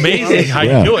comfortable. It's amazing how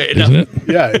you do it, isn't it?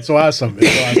 Yeah, it's awesome.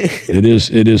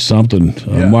 It is something.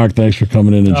 Mark, thanks for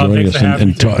coming in and joining us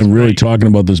and really talking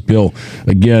about this bill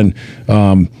again.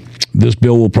 This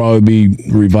bill will probably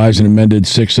be revised and amended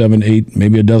 6, 7, 8,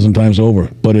 maybe a dozen times over.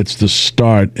 But it's the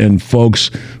start. And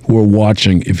folks who are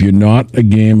watching, if you're not a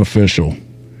game official,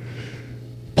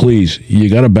 please, you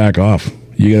got to back off.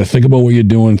 You got to think about what you're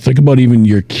doing. Think about even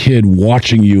your kid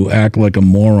watching you act like a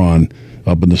moron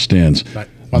up in the stands. Right.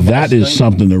 That is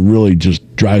something that really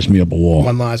just drives me up a wall.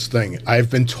 One last thing. I've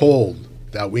been told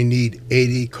that we need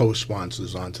 80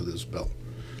 co-sponsors onto this bill.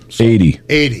 So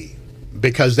 80.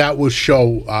 Because that will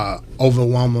show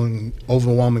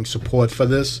overwhelming support for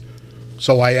this.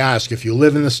 So I ask, if you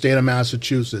live in the state of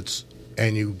Massachusetts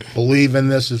and you believe in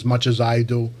this as much as I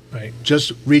do,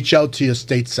 just reach out to your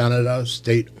state senator,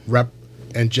 state rep,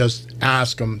 and just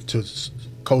ask them to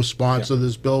co-sponsor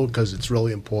this bill because it's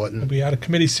really important. We'll be out of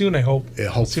committee soon, I hope.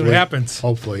 See what happens.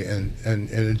 Hopefully.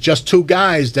 And just two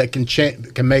guys that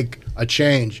can make a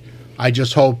change. I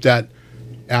just hope that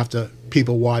after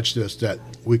people watch this, that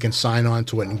we can sign on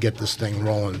to it and get this thing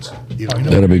rolling.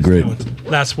 That'd be great.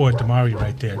 Last word, DiMare,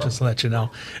 right there. Just to let you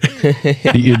know.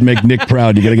 You'd make Nick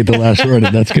proud. You got to get the last word.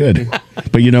 That's good.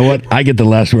 But you know what? I get the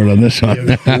last word on this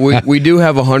one. we do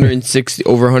have over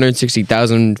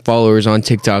 160,000 followers on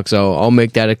TikTok, so I'll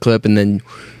make that a clip and then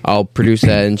I'll produce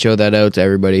that and show that out to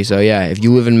everybody. So yeah, if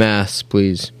you live in Mass,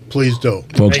 please do.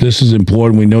 Folks, this is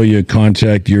important. We know you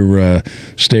contact your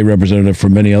state representative for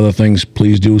many other things.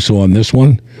 Please do so on this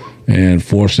one and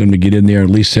force them to get in there, at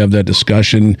least have that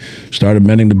discussion, start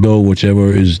amending the bill,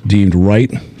 whichever is deemed right,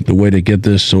 the way to get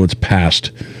this so it's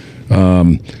passed.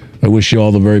 I wish you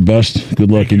all the very best.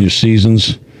 Good luck in your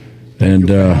seasons. And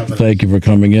thank you for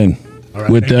coming in. All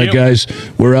right. With that, guys,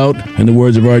 we're out. In the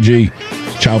words of RG,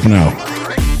 ciao for now.